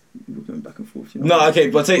 We're going back and forth. You know? No, okay,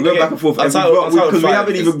 but we're going back and forth because we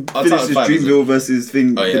haven't even finished this Dreamville versus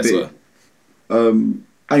thing debate. I don't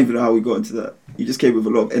even know how we got into that. You just came with a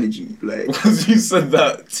lot of energy, like because you said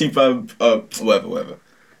that T-Pam, whatever.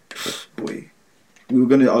 Boy, I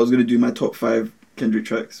was gonna do my top 5 Kendrick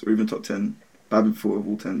tracks or even top 10. But I haven't thought of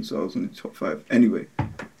all 10, so I was gonna do top 5 anyway.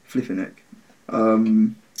 Flipping neck.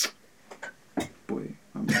 Boy.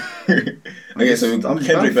 Okay, so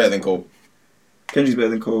Kendrick better than Cole. Kendrick's better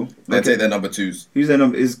than Cole. They take their number 2s. Who's their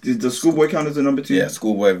number? Is the Schoolboy count as a number 2? Yeah,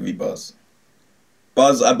 Schoolboy v Buzz.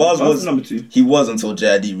 Buzz was number 2. He was until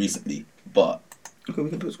JID recently, but okay, we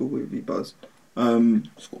can put Schoolboy v Buzz.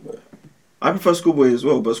 Schoolboy. I prefer Schoolboy as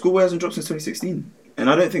well, but Schoolboy hasn't dropped since 2016, and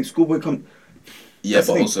I don't think Schoolboy come. Yeah,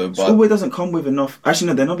 but also Schoolboy doesn't come with enough. Actually,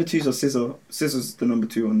 no, their number 2s are SZA. SZA's the number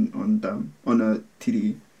 2 on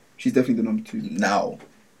TDE. She's definitely the number 2 now.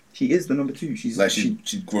 She is the number 2. She's like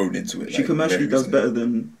she's grown into it. She commercially does better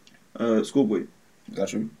than Schoolboy. Is that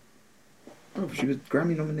true? Oh, she was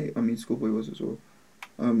Grammy nominated. I mean, Schoolboy was as well.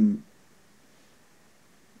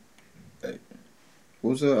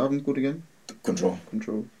 What was the album called again? Control.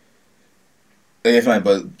 Okay, fine,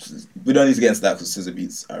 but we don't need to get into that because SZA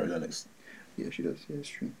beats Ari Lennox. Yeah, she does. Yeah, it's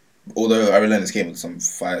true. Although Ari Lennox came with some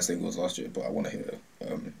fire singles last year, but I want to hear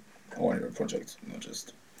a project, not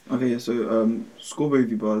just. Okay, yeah. So Schoolboy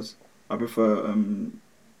v Buzz. I prefer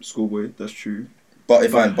Schoolboy. That's true. But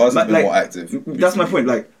if Buzz has been more active. That's my point.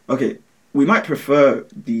 Like, okay, we might prefer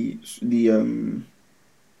the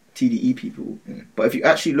TDE people, but if you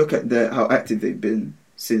actually look at how active they've been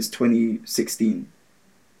since 2016,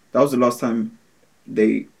 that was the last time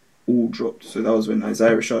they all dropped. So that was when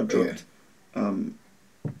Isaiah Rashad dropped. Yeah.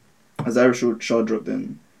 Isaiah Rashad dropped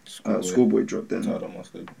then. Schoolboy dropped then.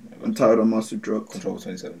 Untitled Unmastered dropped. Control was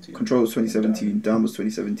 2017. Control was 2017. Down was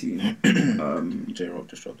 2017. J-Rock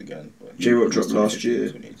just dropped again. J-Rock dropped last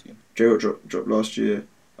year. J-Rock dropped last year.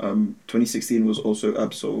 2016 was also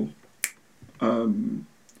Absol.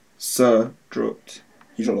 Sir dropped.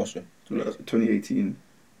 He dropped last year. 2018.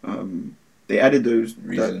 They added those.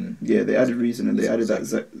 Reason. They added Reason and they added that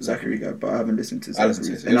Zachary guy, but I haven't listened to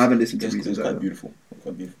Zachary. And I haven't listened to Reason. It's quite beautiful.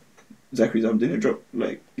 Zachary's album didn't it drop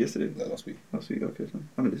like yesterday? Last week. Okay, so I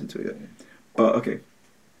haven't listened to it yet. But okay.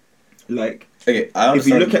 Like, okay, if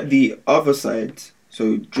you look at the other side,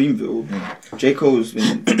 so Dreamville, J. Cole's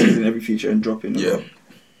been in every feature and dropping. Yeah.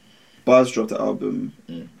 Buzz dropped the album.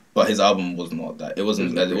 But his album was not that. It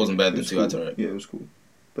wasn't better than 2 Out of Right. Yeah, it was cool.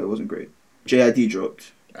 But it wasn't great. JID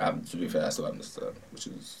dropped. To be fair, I still haven't listened to that, which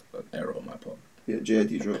is an error on my part. Yeah,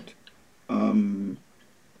 JID dropped.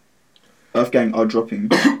 Earth Gang are dropping.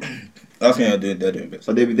 Earth Gang they're doing bits.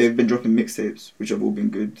 But they've been dropping mixtapes, which have all been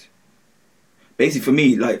good. Basically, for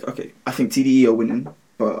me, like, okay, I think TDE are winning,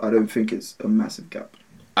 but I don't think it's a massive gap.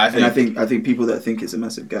 I think people that think it's a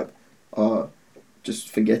massive gap are just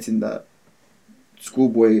forgetting that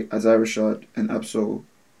Schoolboy, Isaiah Rashad, and Absol,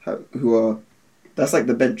 who are, that's like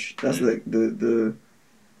the bench. That's like the.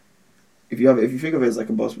 If you think of it as like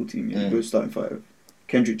a basketball team, you go starting 5.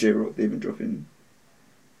 Kendrick, J-Rock, they've been dropping.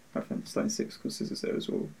 I think starting 6 because SZA's there as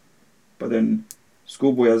well. But then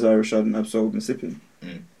Schoolboy, Isaiah Rashad, and Absol have been sipping.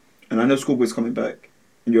 And I know Schoolboy's coming back,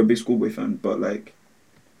 and you're a big Schoolboy fan, but like.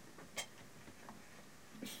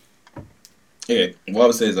 Okay, what I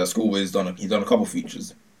would say is that Schoolboy's done a couple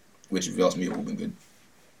features, which if you ask me, have all been good.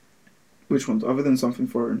 Which ones? Other than Something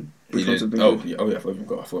Foreign? Which ones have been good? Yeah, I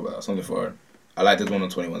forgot about that. Something Foreign. I like this one on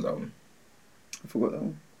 21's album. I forgot that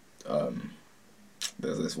one.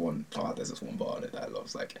 There's this one bar on it that I love.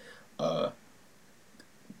 It's like,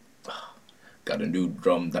 got a new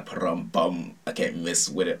drum, that bum, I can't miss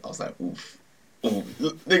with it. I was like, oof.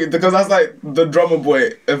 Nigga, because that's like the drummer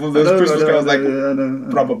boy. If those Christmas carols, like,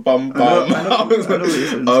 bum.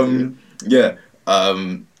 Yeah.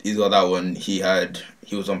 He's got that one. He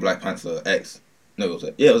was on Black Panther X. No, it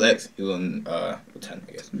was X. He was on 10,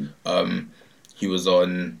 I guess. He was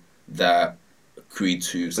on that Creed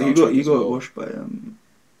 2 soundtrack. So you got washed by 2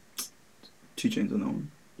 Chainz on that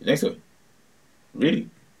one. You think so? Really?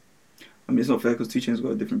 I mean, it's not fair because 2 Chainz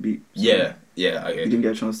got a different beat. So Yeah, He okay. didn't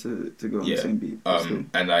get a chance to go on the same beat. but still.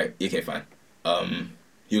 And like, okay, fine.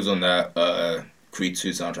 He was on that Creed 2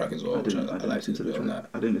 soundtrack as well, I which didn't, I liked listen his to the bit on track. that.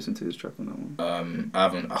 I didn't listen to his track on that one. I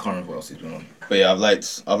can't remember what else he's been on. But yeah, I've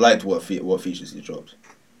liked what features he dropped,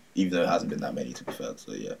 even though it hasn't been that many to be fair.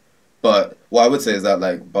 So yeah, but what I would say is that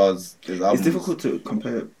like Buzz, It's difficult to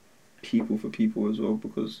compare people for people as well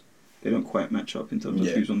because they don't quite match up in terms of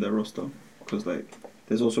Yeah. who's on their roster. Because like,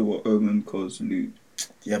 there's also what Omen, Cos, Loot.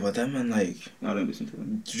 Yeah, but them man, like, I don't listen to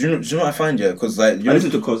them. do you know what I find? Yeah, because like, I listen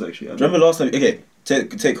to Cos actually. Do you remember last time? Okay,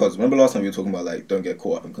 take Cos. Remember last time we were talking about like don't get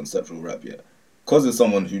caught up in conceptual rap. Yeah, Cos is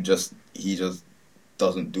someone who just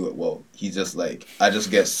doesn't do it well. He's just like, I just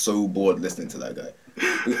get so bored listening to that guy.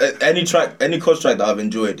 Any Cos track that I've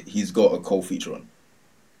enjoyed, he's got a Cole feature on.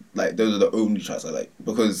 Like those are the only tracks I like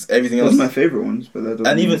because everything Those else. are my favorite ones, but that doesn't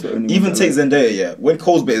And mean it's the only even ones I take like. Zendaya, yeah. When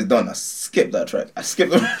Cole's bit is done, I skip that track. I skip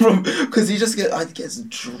it from because he just gets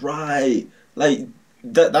dry. Like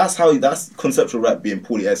that's conceptual rap being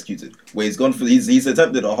poorly executed. Where he's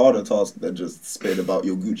attempted a harder task than just spitting about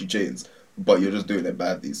your Gucci chains, but you're just doing it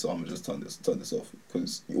badly. So I'm gonna just turn this off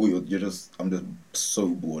because I'm just so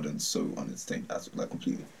bored and so unentertained. That's like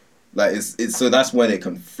completely. Like it's so that's when it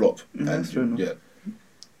can flop. That's fair enough. Yeah.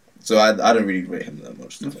 So I don't really rate him that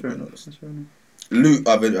much. That's To fair be enough. honest. That's fair enough. Loot,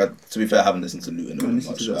 to be fair, I haven't listened to Loot in a I while.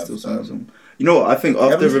 listen to that still I've, some. You know what? I think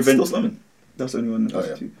after Revenge, Revenge, still slamming. that's the only one. I Oh,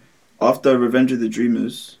 listen to. After Revenge of the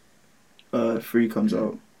Dreamers, 3 comes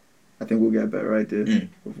out. I think we'll get a better idea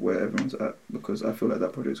of where everyone's at because I feel like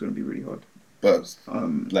that project's going to be really hard. But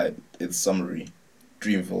Like its summary,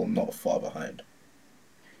 Dreamville not far behind.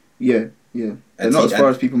 Yeah. They're And not as far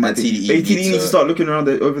and- as people might and think. TDE But TDE needs needs to start looking around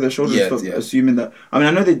over their shoulders Yeah, and stop yeah. assuming that. I mean,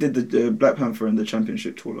 I know they did the Black Panther and the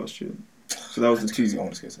Championship tour last year, so that was the I two.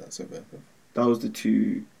 want to get to that so bad. That was the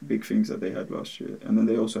 2 big things that they had last year, and then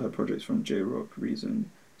they also had projects from J Rock, Reason,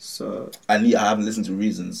 Sir. I haven't listened to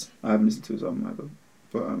Reasons. I haven't listened to his album either,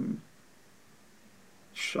 but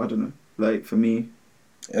I don't know. Like for me,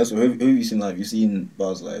 Yeah, so who have you seen live? You've seen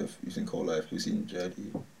Buzz live. You've seen Cole live. You've seen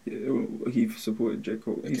Jetty. he supported J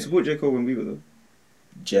Cole. He Okay. supported J Cole when we were there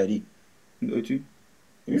Jetty. in the O2.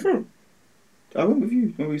 Where you from? I went with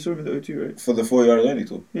you when we saw him in the O2, right? For the 4 Yard Only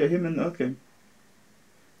tour. Yeah, him and Earth Gang.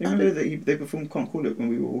 You remember that they performed "Can't Call It" when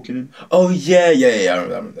we were walking in? Oh yeah. I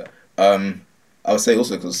remember that. I would say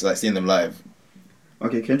also because like seeing them live.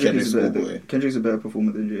 Okay, Kendrick's a better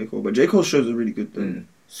performer than J Cole, but J Cole's shows are really good though.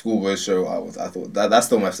 Schoolboy's show. I thought that's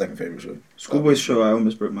still my second favorite show. Schoolboy's show, I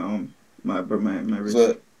almost broke my arm. I broke my wrist.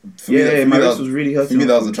 So, for Yeah, me, my that wrist was really hurting For me,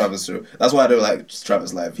 that was the afterwards. Travis show. That's why I don't like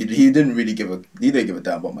Travis live. He didn't give a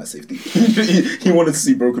damn about my safety. he wanted to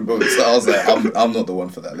see broken bones. So I was like, I'm not the one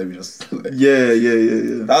for that. Let me just.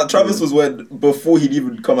 Yeah. Travis was when before he'd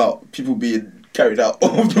even come out, people being carried out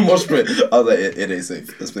of the mosh pit. I was like, it ain't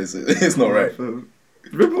safe. This place, it's not right.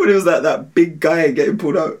 Remember when it was that big guy getting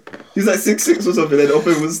pulled out? He was like 6'6" or something, and the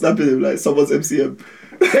opponent was snapping him like someone's MCM.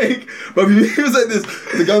 Like, but he was like this.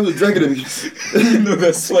 The guy was dragging him. You know,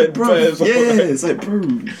 they're sweating. Bro, yeah, it's like, bro,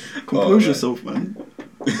 compose yourself, man.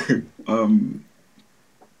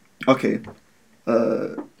 Okay.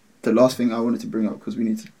 The last thing I wanted to bring up because we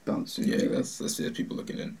need to bounce soon. Yeah, let's see if people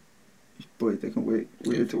looking in. Boy, they can wait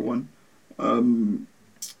until 1.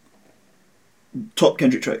 Top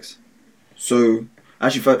Kendrick tracks. So,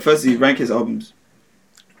 actually, firstly, rank his albums.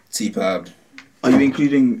 T-Pab. Are you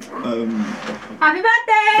including? Happy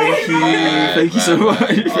birthday! Thank you so much.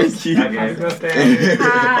 Thank you. Happy birthday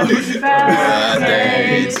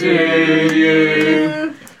to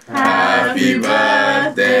you. Happy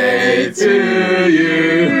birthday to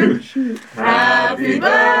you. Happy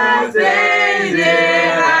birthday,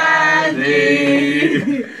 dear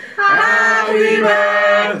Andy. Happy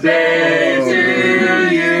birthday to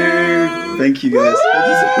you. Thank you guys. Thank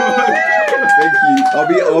you so much. Thank you.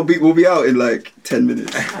 We'll be out in like 10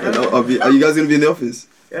 minutes. And I'll be. Are you guys gonna be in the office?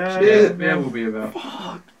 Yeah, we'll be about.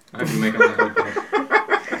 I can make up my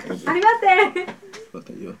podcast. Happy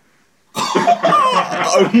birthday!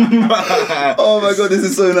 Oh my god, this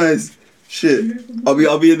is so nice. Shit. I'll be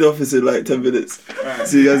in the office in like 10 minutes.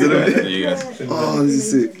 See you guys in a bit. See you guys. Oh,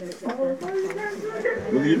 this is sick.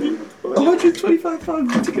 £125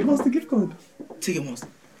 Ticketmaster gift card. Ticketmaster.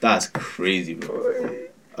 That's crazy, bro.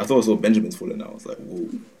 I thought I saw Benjamin's falling out. I was like, whoa.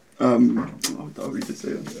 I'll read this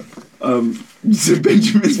later. So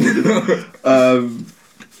Benjamin's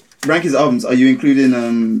rank his albums. Are you including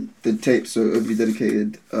the tapes? So Overly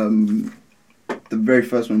Dedicated. The very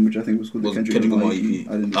first one, which I think was called the Kendrick Lamar EP.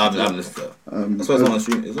 I haven't listened to that. That's why it's on the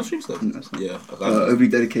stream. It's on stream stuff. No, it's not. Yeah. Overly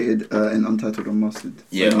Dedicated and Untitled Unmastered.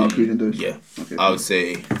 Yeah, Are you including those? Yeah. Okay, I would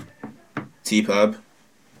say T-Pab,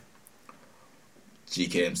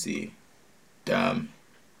 GKMC, Damn,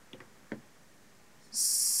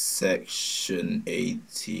 Section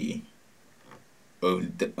 80.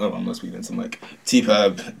 I'm not speaking to Mike.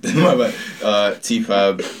 T-Pab, my bad.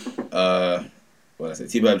 T-Pab, what did I say?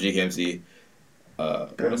 T-Pab, GKMC,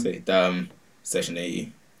 what did I say? Damn, Section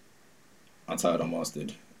 80, Untitled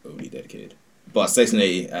Unmastered, Overly Dedicated. But Section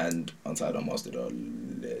 80 and Untitled Unmastered are a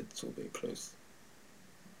little bit close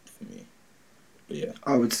for me. But yeah.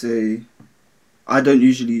 I would say I don't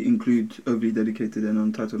usually include Overly Dedicated and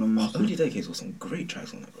Untitled Unmastered. Overly Dedicated got some great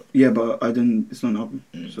tracks on that, bro. Yeah, but I don't. It's not an album,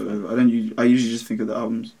 so I don't. I usually just think of the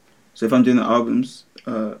albums. So if I'm doing the albums,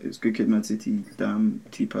 it's Good Kid, Mad City, Damn,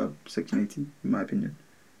 T-Pab, Section 80, in my opinion.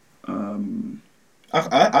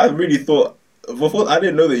 I really thought before I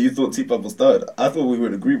didn't know that you thought T-Pab was third. I thought we were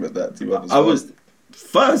in agreement that T-Pab was. I was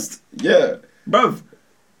first. Yeah, bruv.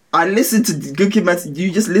 I listened to Good Kid, Mad City.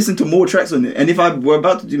 You just listen to more tracks on it, and if I were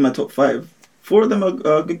about to do my top 5, 4 of them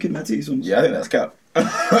are Good Kid, Mad City songs. Yeah, I think that's cap.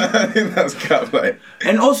 I think that's cap. Like,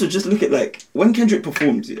 and also just look at like when Kendrick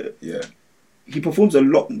performs. Yeah. He performs a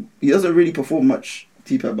lot. He doesn't really perform much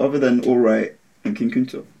T-Pab other than Alright and King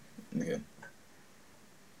Kunta. Okay.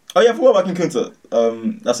 Oh yeah, I forgot about King Kunta.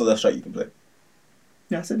 That's the last track you can play.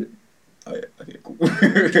 Yeah, I said it. Oh yeah, okay, cool.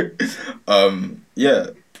 Yeah.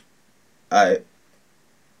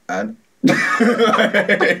 And so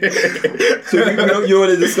you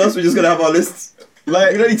want to discuss? We're just gonna have our lists.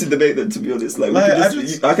 Like, we don't need to debate that, to be honest. Like,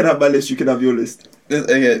 I can have my list. You can have your list.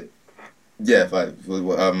 Okay. Yeah, fine.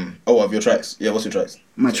 Of your tracks. Yeah, what's your tracks?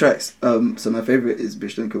 My tracks. So my favorite is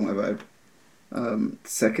Bitch Don't Kill My Vibe.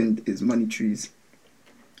 Second is Money Trees.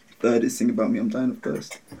 Third is Sing About Me, I'm Dying of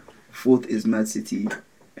Thirst. Fourth is Mad City.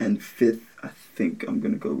 And fifth, I think I'm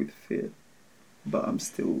gonna go with Fear. But I'm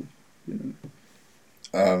still,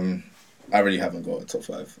 I really haven't got a top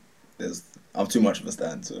 5. I'm too much of a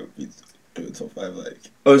stan to be do a top 5. Like.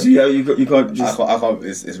 Oh, so yeah, you can't just. I can't.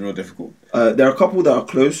 It's real difficult. There are a couple that are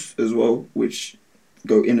close as well, which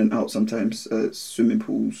go in and out sometimes. Swimming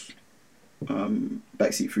Pools,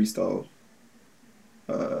 Backseat Freestyle.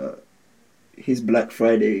 His Black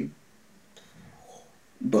Friday.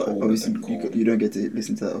 But obviously you don't get to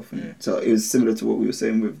listen to that often. Yeah. So it was similar to what we were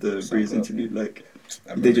saying with the Breeze interlude. Like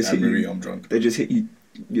they just hit you. I'm drunk. They just hit you.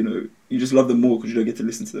 You just love them more because you don't get to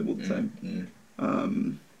listen to them all the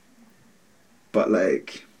time. But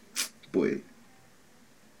like, boy.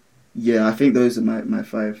 Yeah, I think those are my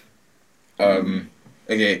 5.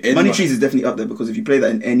 Okay. Money Trees is definitely up there because if you play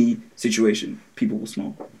that in any situation, people will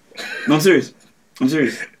smile. No, I'm serious.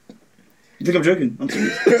 You think I'm joking? I'm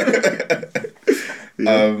serious.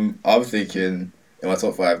 Yeah. I'm thinking in my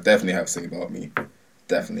top 5, definitely have Sing About Me.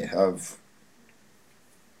 Definitely have.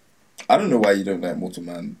 I don't know why you don't like Mortal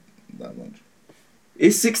Man that much.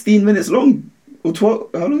 It's 16 minutes long. Or 12.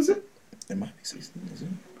 How long is it? It might be 16, isn't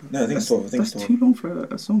it? No, I think it's 12. That's too long for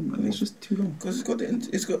a song, man. It's just too long.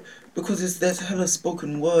 Because there's hella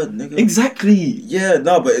spoken word, nigga. Exactly. Yeah,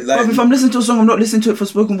 no, but like. If I'm listening to a song, I'm not listening to it for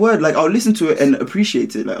spoken word. Like, I'll listen to it and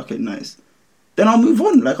appreciate it. Like, okay, nice. Then I'll move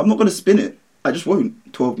on. Like, I'm not gonna spin it. I just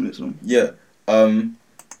won't. 12 minutes long. Yeah.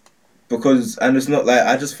 Because it's not like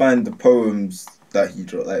I just find the poems that he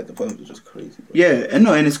dropped, like the poems are just crazy. Bro. Yeah, and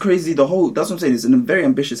it's crazy. That's what I'm saying. It's a very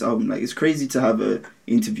ambitious album. Like, it's crazy to have an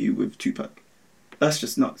interview with Tupac. That's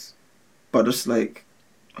just nuts. But just like,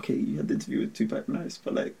 okay, you had the interview with Tupac, nice.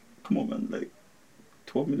 But like, come on, man. Like,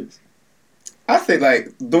 12 minutes. I think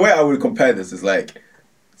like the way I would compare this is like,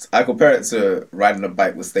 I compare it to riding a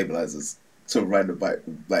bike with stabilizers to riding a bike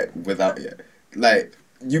like without it. Like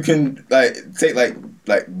you can like take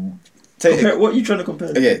what are you trying to compare?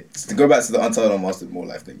 Okay, to go back to the Untitled Unmastered More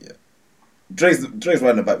Life thing, yeah. Drake's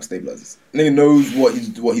riding a bike with stabilizers. Nigga knows what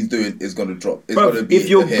he's doing is gonna drop. It's Bro, gonna be if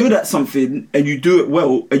you're good at something and you do it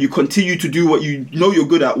well and you continue to do what you know you're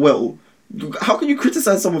good at well, how can you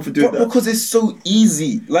criticize someone for doing that? Because it's so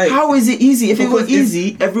easy. Like, how is it easy? If it were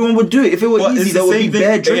easy, everyone would do it. If it were easy, there would be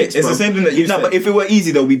bare Drakes. It's the same thing that you said. But if it were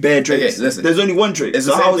easy, there would be bare Drakes. Okay, listen. There's only one Drake. It's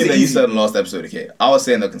the same thing that you said in the last episode, okay? I was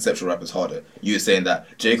saying that conceptual rap is harder. You were saying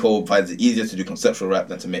that J. Cole finds it easier to do conceptual rap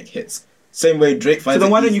than to make hits. Same way Drake finds it. So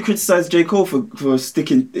then why don't you criticize J. Cole for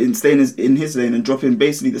staying in his lane and dropping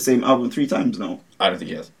basically the same album 3 times now? I don't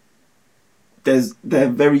think he has. They're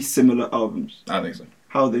very similar albums. I don't think so.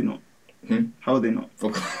 How are they not? How are they not?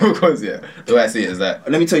 Because, yeah, the way I see it is that...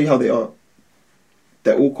 Let me tell you how they are.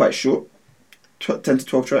 They're all quite short. 10 to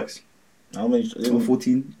 12 tracks. How many? 12,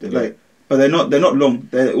 14. They're but they're not long.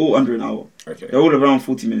 They're all under an hour. Okay. They're all around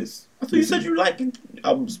 40 minutes. I thought you said you like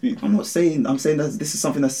album speed. I'm saying that this is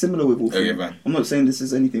something that's similar with all three. Okay, man. I'm not saying this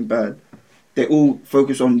is anything bad. They all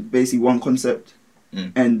focus on basically one concept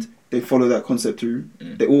and they follow that concept through.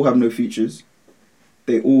 They all have no features.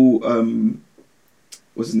 they all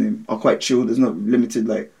what's his name, are quite chill. There's not limited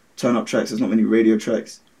like turn up tracks. There's not many radio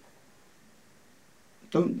tracks.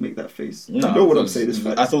 Don't make that face. No, you know what I'm saying. This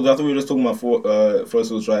fact. I thought we were just talking about Forest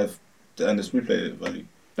Hills Drive and its replay value.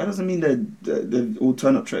 That doesn't mean they're all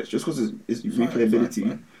turn up tracks. Just because it's replayability,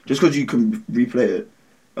 fine. just because you can replay it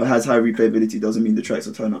or has high replayability doesn't mean the tracks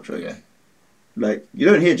are turn up tracks. Yeah. Like you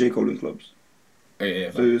don't hear J. Cole in clubs.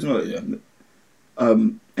 Yeah. So it's not. Yeah.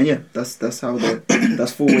 And yeah, that's how they.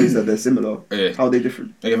 That's 4 ways that they're similar. Okay. How are they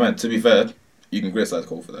different? Okay, fine. To be fair, you can criticize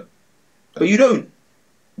Cole for that. But you don't.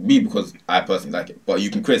 Me, because I personally like it. But you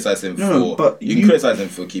can criticize him No, for. but you can criticize him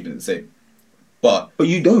for keeping it the same. But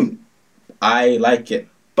you don't. I like it.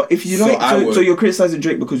 But if you So like, I would- so you're criticizing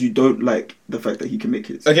Drake because you don't like the fact that he can make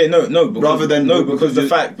hits. Okay, no, because, Rather than- because the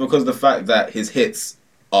because fact that his hits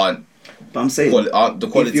aren't But I'm saying aren't the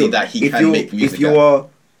if quality you're- that he if can you're- make music. If you are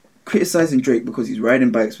criticizing Drake because he's riding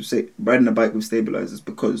a bike with stabilizers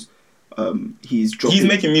because he's dropping, He's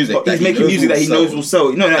making music but that he's he making knows music will that he sell. knows will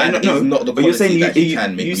sell. No, And no. it's not the But you're saying quality that he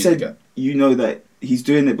can make you music said at. you know that he's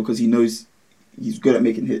doing it because he knows he's good at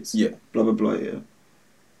making hits. Yeah. Blah blah blah. Yeah.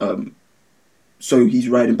 So he's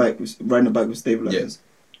riding a bike with stabilizers.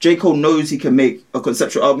 J. Cole knows he can make a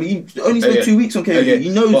conceptual album. He only spent 2 weeks on KMD. Okay. He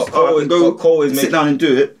knows But Cole I can go but Cole is sit making, down and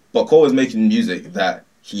do it. But Cole is making music that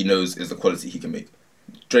he knows is the quality he can make.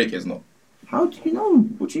 Drake is not. How do you know?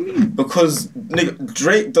 What do you mean? Because nigga,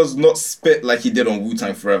 Drake does not spit like he did on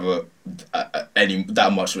Wu-Tang Forever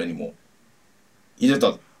that much anymore. He just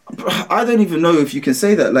does. I don't even know if you can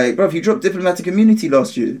say that. Like, bruv, he dropped Diplomatic Immunity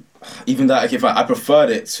last year. Even that, okay, fine. I preferred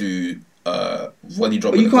it to what he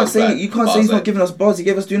dropped. But you with can't the say Ghost you Band. can't But say I he's was not like, giving us bars. He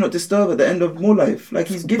gave us Do Not Disturb at the end of More Life. Like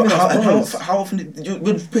he's giving but us bars. how often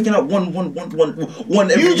we're picking up one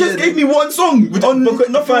every You just year. gave me one song. On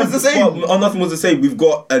Nothing Was the Same. Well, on Nothing Was the Same, we've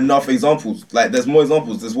got enough examples. Like, there's more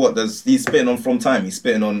examples. He's spitting on From Time. He's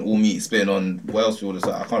spitting on All Me. He's spitting on what else? I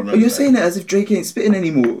can't remember. But you're saying it as if Drake ain't spitting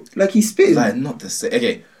anymore. Like he's spitting. Like, not the same.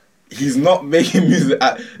 Okay, he's not making music.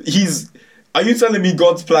 Are you telling me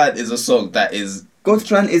God's Plan is a song that is? God's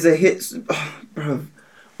Plan is a hit, bro.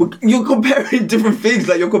 You're comparing different things.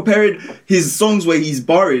 Like you're comparing his songs where he's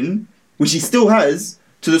barring, which he still has,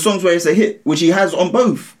 to the songs where it's a hit, which he has on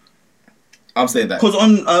both. I'm saying that because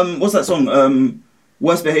on what's that song?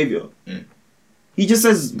 Worst Behavior. He just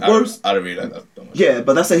says worst. I don't really like that much. Yeah,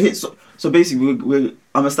 but that's a hit. So basically,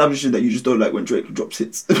 I'm establishing that you just don't like when Drake drops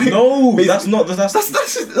hits. No, that's not. That's almost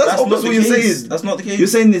not what the you're case. saying. That's not the case. You're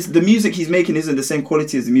saying this. The music he's making isn't the same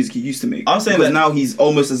quality as the music he used to make. I'm saying because that now he's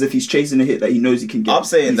almost as if he's chasing a hit that he knows he can get. I'm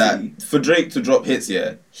saying easily. that for Drake to drop hits,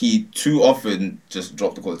 he too often just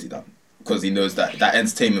dropped the quality down because he knows that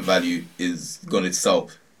entertainment value is gonna sell,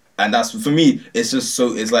 and that's for me. It's just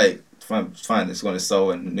so it's like fine, it's gonna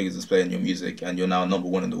sell and niggas is playing your music and you're now number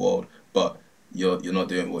one in the world, but you're not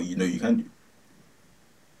doing what you know you can do.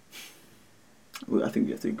 Well, I think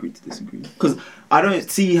we have to agree to disagree because I don't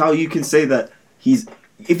see how you can say that he's.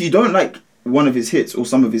 If you don't like one of his hits or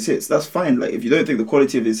some of his hits, that's fine. Like if you don't think the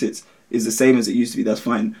quality of his hits is the same as it used to be, that's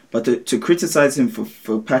fine. But to criticize him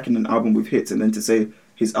for packing an album with hits and then to say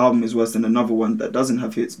his album is worse than another one that doesn't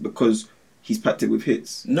have hits because he's packed it with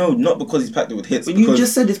hits. No, not because he's packed it with hits. But you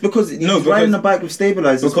just said it's because he's riding a bike with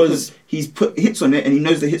stabilizers because he's put hits on it and he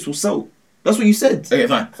knows the hits will sell. That's what you said. Okay,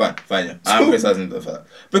 fine, yeah. I'm criticizing the fact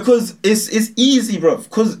because it's easy, bro.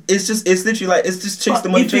 Because it's literally like it's just chase the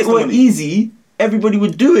money. If it were easy, everybody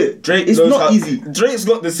would do it. Drake it's knows not easy. Drake's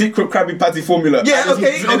got the secret Krabby Patty formula. Yeah,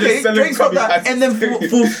 okay. Drake's got that. And then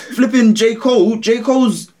for flipping J.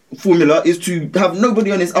 Cole's formula is to have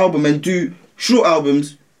nobody on his album and do short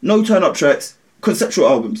albums, no turn-up tracks, conceptual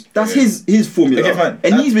albums. That's his formula. Okay, fine.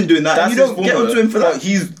 And he's been doing that. And you don't get onto him for that.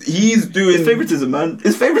 He's doing it's favoritism, man.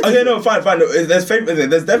 It's favoritism. Okay, no, fine. No, there's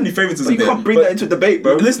definitely favoritism. But you can't bring that into debate,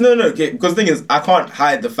 bro. Listen, no. Okay, because the thing is, I can't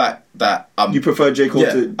hide the fact that you prefer J. Cole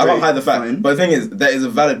to Drake. I can't hide the fact. Fine. But the thing is, there is a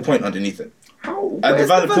valid point underneath it. How? And Where's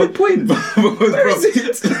the valid point? Where is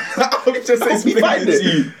it? I'm just Help me find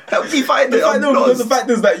it. Help me find it. Because the fact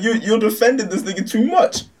is that you're defending this nigga too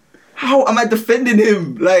much. How am I defending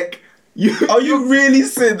him? Like. Are you really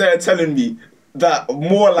sitting there telling me that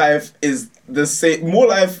More Life is the same? More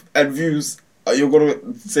Life and Views, you're gonna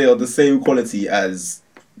say are the same quality as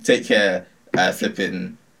Take Care,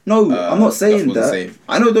 flipping. No, I'm not saying that.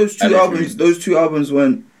 I know those two albums. Those two albums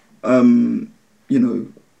weren't, all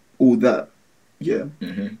that. Yeah.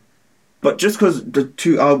 Mm-hmm. But just because the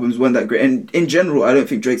two albums weren't that great, and in general, I don't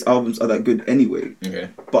think Drake's albums are that good anyway. Okay.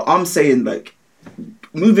 But I'm saying like.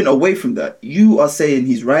 Moving away from that, you are saying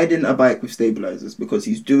he's riding a bike with stabilizers because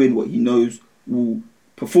he's doing what he knows will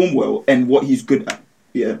perform well and what he's good at.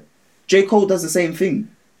 Yeah. J. Cole does the same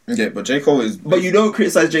thing. Okay, but J. Cole is. But you don't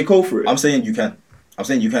criticize J. Cole for it. I'm saying you can.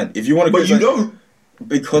 If you want to But you criticize. don't.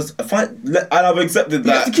 Because and I've accepted that.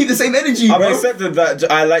 You have to keep the same energy, I've bro. accepted that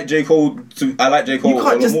I like J. Cole a lot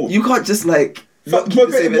more. You can't just like. But, not keep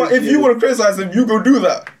the same if energy. you want to criticize him, you go do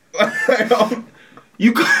that.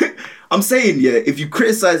 You can't, I'm saying, yeah, if you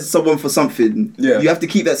criticize someone for something, Yeah. you have to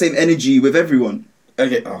keep that same energy with everyone.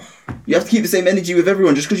 Okay. You have to keep the same energy with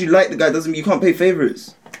everyone. Just because you like the guy doesn't mean you can't pay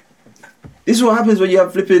favorites. This is what happens when you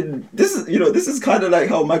have flipping. This is kind of like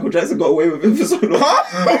how Michael Jackson got away with it for so long.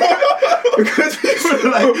 Because people are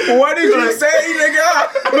like, what did you say, nigga?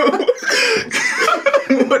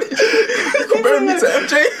 What did you compare me to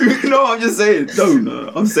MJ? No, I'm just saying.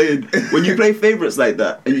 No. I'm saying when you play favorites like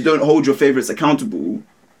that and you don't hold your favorites accountable,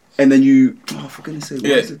 and then you, for goodness sake, why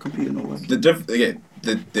is it computer not working?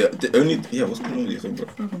 The only what's going on with you, thing, bro?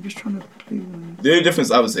 I'm just trying to play one. The only difference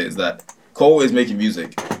I would say is that Cole is making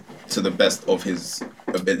music to the best of his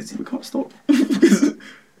ability. We can't stop.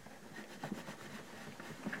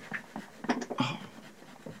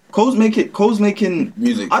 Cole's making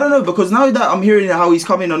music. I don't know, because now that I'm hearing how he's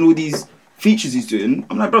coming on all these features he's doing,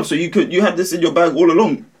 I'm like, bro, so you had this in your bag all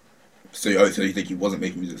along? So you think he wasn't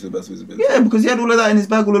making music to the best of his ability? Yeah, because he had all of that in his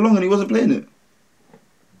bag all along and he wasn't playing it.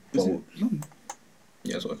 Well,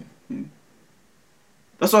 yeah, it's working.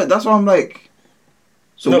 That's why I'm like.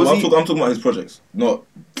 So no, was but he... I'm talking about his projects, not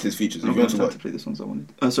his features. If you want to play the songs I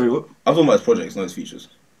wanted. Sorry, what? I'm talking about his projects, not his features.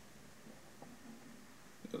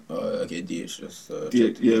 Okay, DH just. We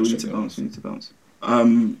need to bounce.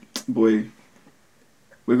 Boy,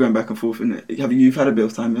 we're going back and forth. You've had a bit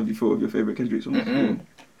of time? Have you thought of your favorite Kendrick song?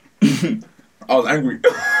 I was angry.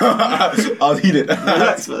 I was heated.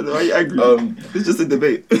 Relax, man. Why are you angry? It's just a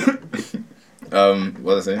debate. What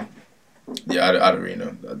was I saying? Yeah, I don't really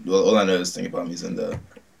know. All I know is Think About Me's in there.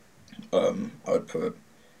 I'd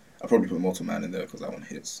probably put Mortal Man in there because that one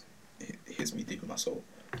hits me deep in my soul.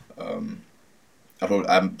 I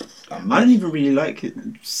don't even really like it.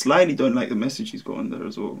 Slightly don't like the message he's got on there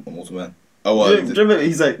as well. Mortal Man. Oh, well, remember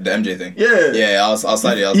he's like the MJ thing. Yeah, I'll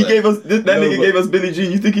slightly. He gave us that nigga gave us Billie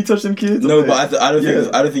Jean. You think he touched them kids? No, but I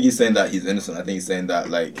don't think he's saying that he's innocent. I think he's saying that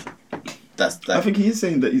like I think he is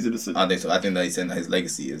saying that he's innocent. I think so. I think that he's saying that his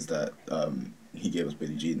legacy is that he gave us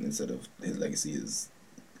Billie Jean instead of his legacy is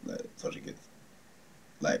like such a good.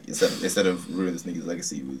 Like instead of ruining this nigga's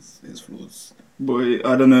legacy with his flaws. Boy,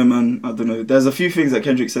 I don't know, man. I don't know. There's a few things that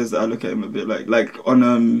Kendrick says that I look at him a bit like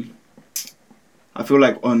on I feel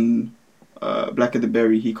like on Black of the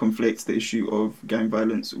Berry he conflates the issue of gang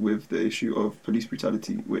violence with the issue of police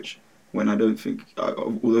brutality, which when I don't think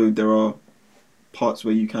although there are parts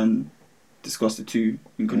where you can discuss the two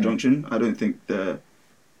in conjunction, I don't think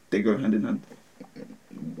they go hand in hand.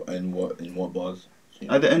 In what bars?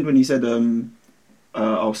 At the end when he said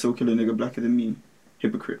I'll still kill a nigga blacker than me,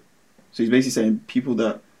 hypocrite. So he's basically saying people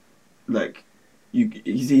that like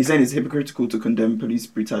he's saying it's hypocritical to condemn police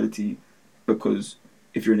brutality because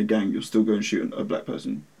if you're in a gang you'll still go and shoot a black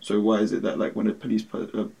person. So why is it that like when a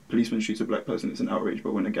policeman shoots a black person it's an outrage,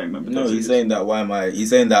 but when a gang member No, does he's saying that why am I? He's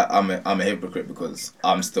saying that I'm a hypocrite because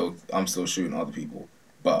I'm still shooting other people,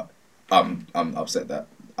 but I'm upset that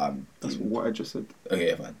I'm. That's what I just said. Okay,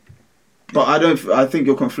 yeah, fine. But I think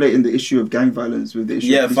you're conflating the issue of gang violence with the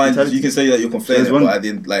issue of police fine. brutality. You can say that you're conflating it, but I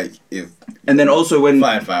didn't like if. And then also when.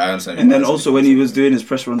 Fine, I understand. And then also when he was doing his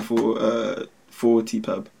press run for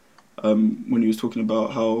TPAB, when he was talking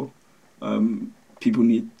about how people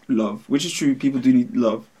need love, which is true, people do need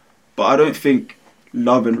love, but I don't think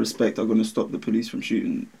love and respect are going to stop the police from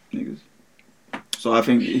shooting niggas. So I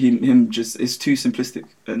think him just it's too simplistic.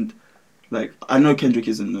 And like I know Kendrick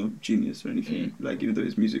isn't a genius or anything, like even though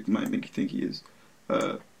his music might make you think he is,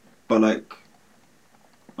 but like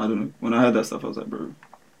I don't know, when I heard that stuff I was like, bro,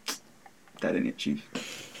 that ain't it,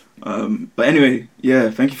 chief. But anyway, yeah,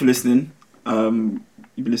 thank you for listening.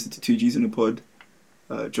 You've been listening to 2Gs in the pod.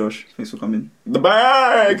 Josh, thanks for coming. The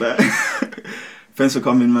bag! Thanks for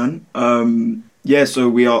coming, man. Yeah, so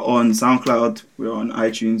we are on SoundCloud, we're on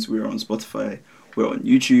iTunes, we're on Spotify, we're on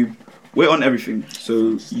YouTube, we're on everything.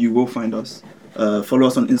 So you will find us. Follow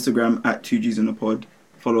us on Instagram at 2Gs in the pod.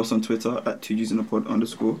 Follow us on Twitter at 2Gs in the pod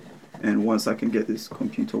 _. And once I can get this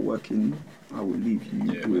computer working, I will leave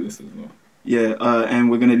you with... and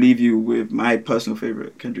we're going to leave you with my personal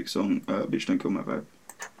favourite Kendrick song, Bitch Don't Kill My Vibe.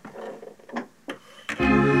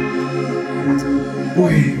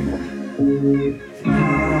 Boy.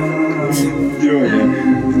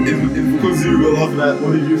 Because you were laughing at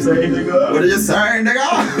what did you say, nigga? What did you say, nigga?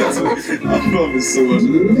 I'm loving so much of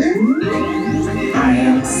I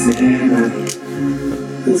am a sinner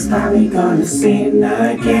who's probably gonna sin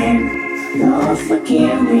again. Lord,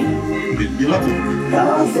 forgive me. You love him.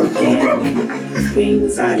 Lord, forgive me.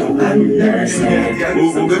 Things I don't understand.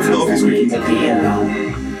 We'll go to the office I need quickly. to be alone.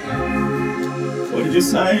 What did you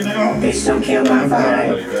say now? Bitch, don't kill my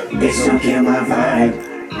vibe. Bitch, don't kill my vibe.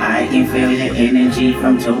 I can feel your energy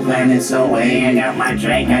from 2 planets away. I got my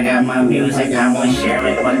drink, I got my music, I will share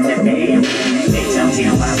it, but today bitch, don't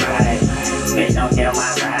kill my vibe. Bitch, don't kill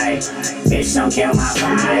my vibe. Bitch, don't kill my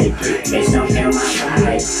vibe. Bitch, don't kill my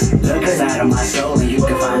vibe. Look inside of my soul and you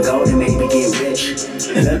can find gold and maybe get rich.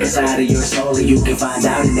 Look inside of your soul and you can find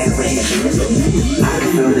out it never ends. I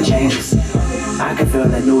can feel the changes. I can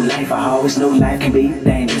feel a new life. I always knew life can be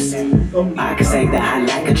dangerous. I can say that I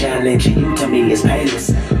like a challenge and you to me is painless.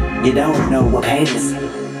 You don't know what pain is.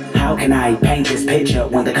 How can I paint this picture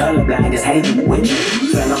when the colorblind is hanging with you?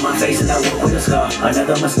 Fell on my face and I walk with a scar.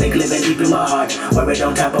 Another mistake living deep in my heart. Wear it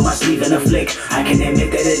on top of my sleeve in a flick. I can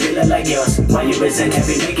admit that it did look like yours. Why you resent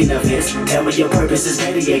every making of his? Tell me your purpose is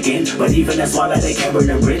ready again. But even as small as they can burn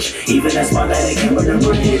the bridge. Even as small as they can burn the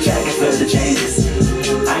bridge. I can feel the changes.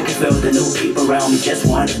 I can feel the new people around me just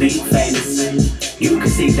want to be famous. You can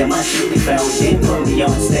see that my city found then put me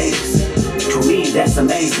on stages. To me, that's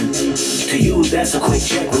amazing. To you, that's a quick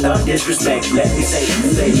check without disrespect. Let me say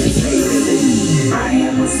it. I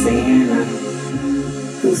am a sinner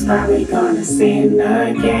who's probably gonna sin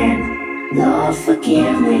again. Lord,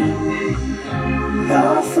 forgive me.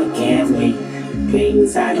 Lord, forgive me.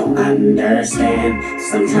 Things I don't understand.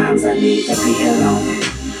 Sometimes I need to be alone.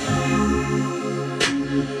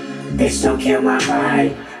 Bitch, don't kill my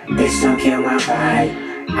vibe. Bitch, don't kill my vibe.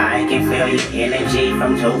 I can feel your energy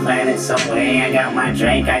from 2 planets away. I got my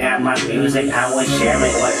drink, I got my music, I will share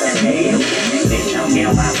it. What's the name? Bitch, don't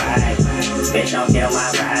kill my vibe. Bitch, don't kill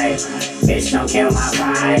my vibe. Bitch, don't kill my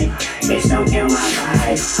vibe. Bitch, don't kill my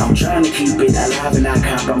vibe. I'm trying to keep it alive and not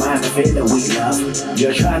compromise the feeling we love.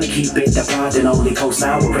 You're trying to keep it the pride and only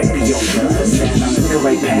co-sign with radio does. And I'm looking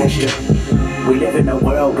right past you. We live in a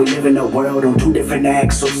world on 2 different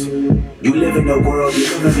axles. You live in a world, you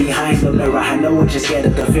living behind the mirror. I know what you're scared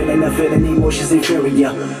of, the feeling emotions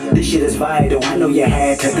inferior. This shit is vital, I know you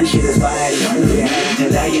had to. This shit is vital, I know you had to.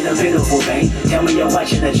 Die in a pitiful vein. Tell me you're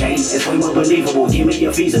watching the change. It's way more believable, give me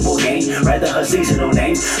a feasible game. Rather her seasonal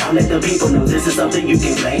name. I'll let the people know this is something you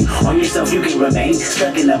can blame. On yourself you can remain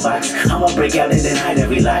stuck in a box. I'ma break out and then hide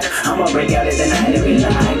every lie. I'ma break out and then hide every lie.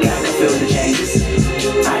 I can feel the changes.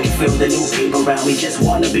 I can feel the new people around me just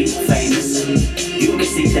wanna be famous. You can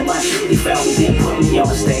see that my city found me, then put me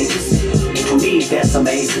on stages. To me, that's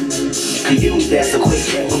amazing. To you, that's a quick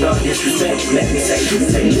check without disrespect. Let me say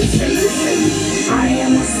this. I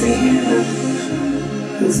am a sinner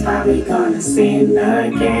who's probably gonna sin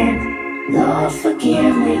again. Lord,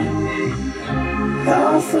 forgive me.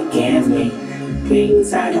 Lord, forgive me.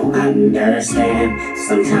 Things I don't understand.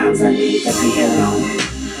 Sometimes I need to be alone.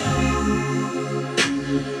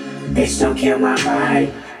 Bitch, don't kill my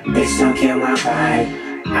vibe. Bitch, don't kill my vibe.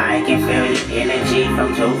 I can feel your energy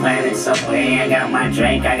from 2 planets away. I got my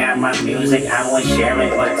drink, I got my music, I will share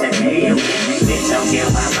it, but today bitch, don't kill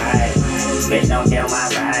my vibe. Bitch, don't kill my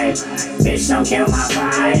vibe. Bitch, don't kill my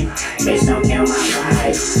vibe. Bitch, don't kill my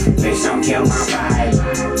vibe. Bitch, don't kill my vibe.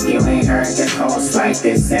 You ain't heard the coast like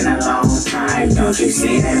this in a long time. Don't you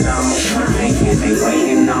see that long time? You've been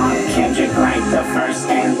waiting on Kendrick like the first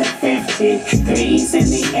and the 53s in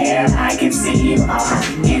the air. I can see you are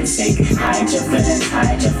in sync. Hide your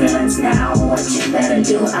feelings now. What you better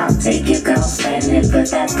do? I'll take your girlfriend and put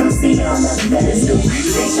that pussy on the pedestal.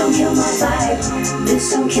 Bitch, don't kill my vibe.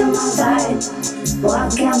 Bitch, don't kill my vibe.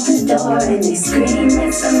 Walk out the door and they scream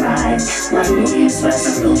it's a ride. My New Year's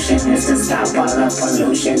resolution is to stop all the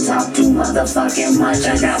pollution. Talk too motherfucking much.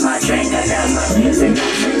 I got my drink, I got my music.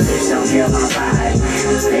 Bitch, don't kill my vibe.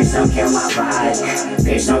 Bitch, don't kill my vibe.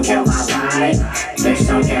 Bitch, don't kill my vibe. Bitch,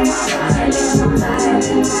 don't kill my vibe.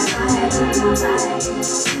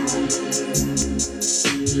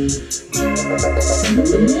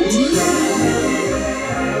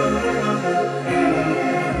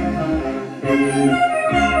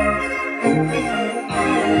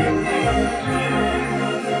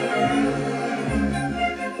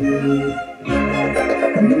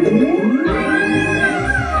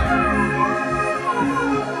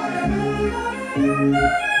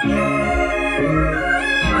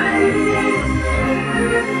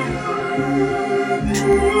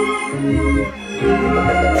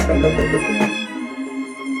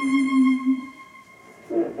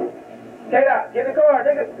 K-Dot, get in the car,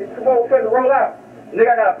 nigga. This is what we're finna roll out.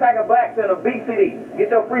 Nigga, I got a pack of blacks and a beat CD. Get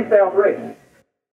your freestyles ready.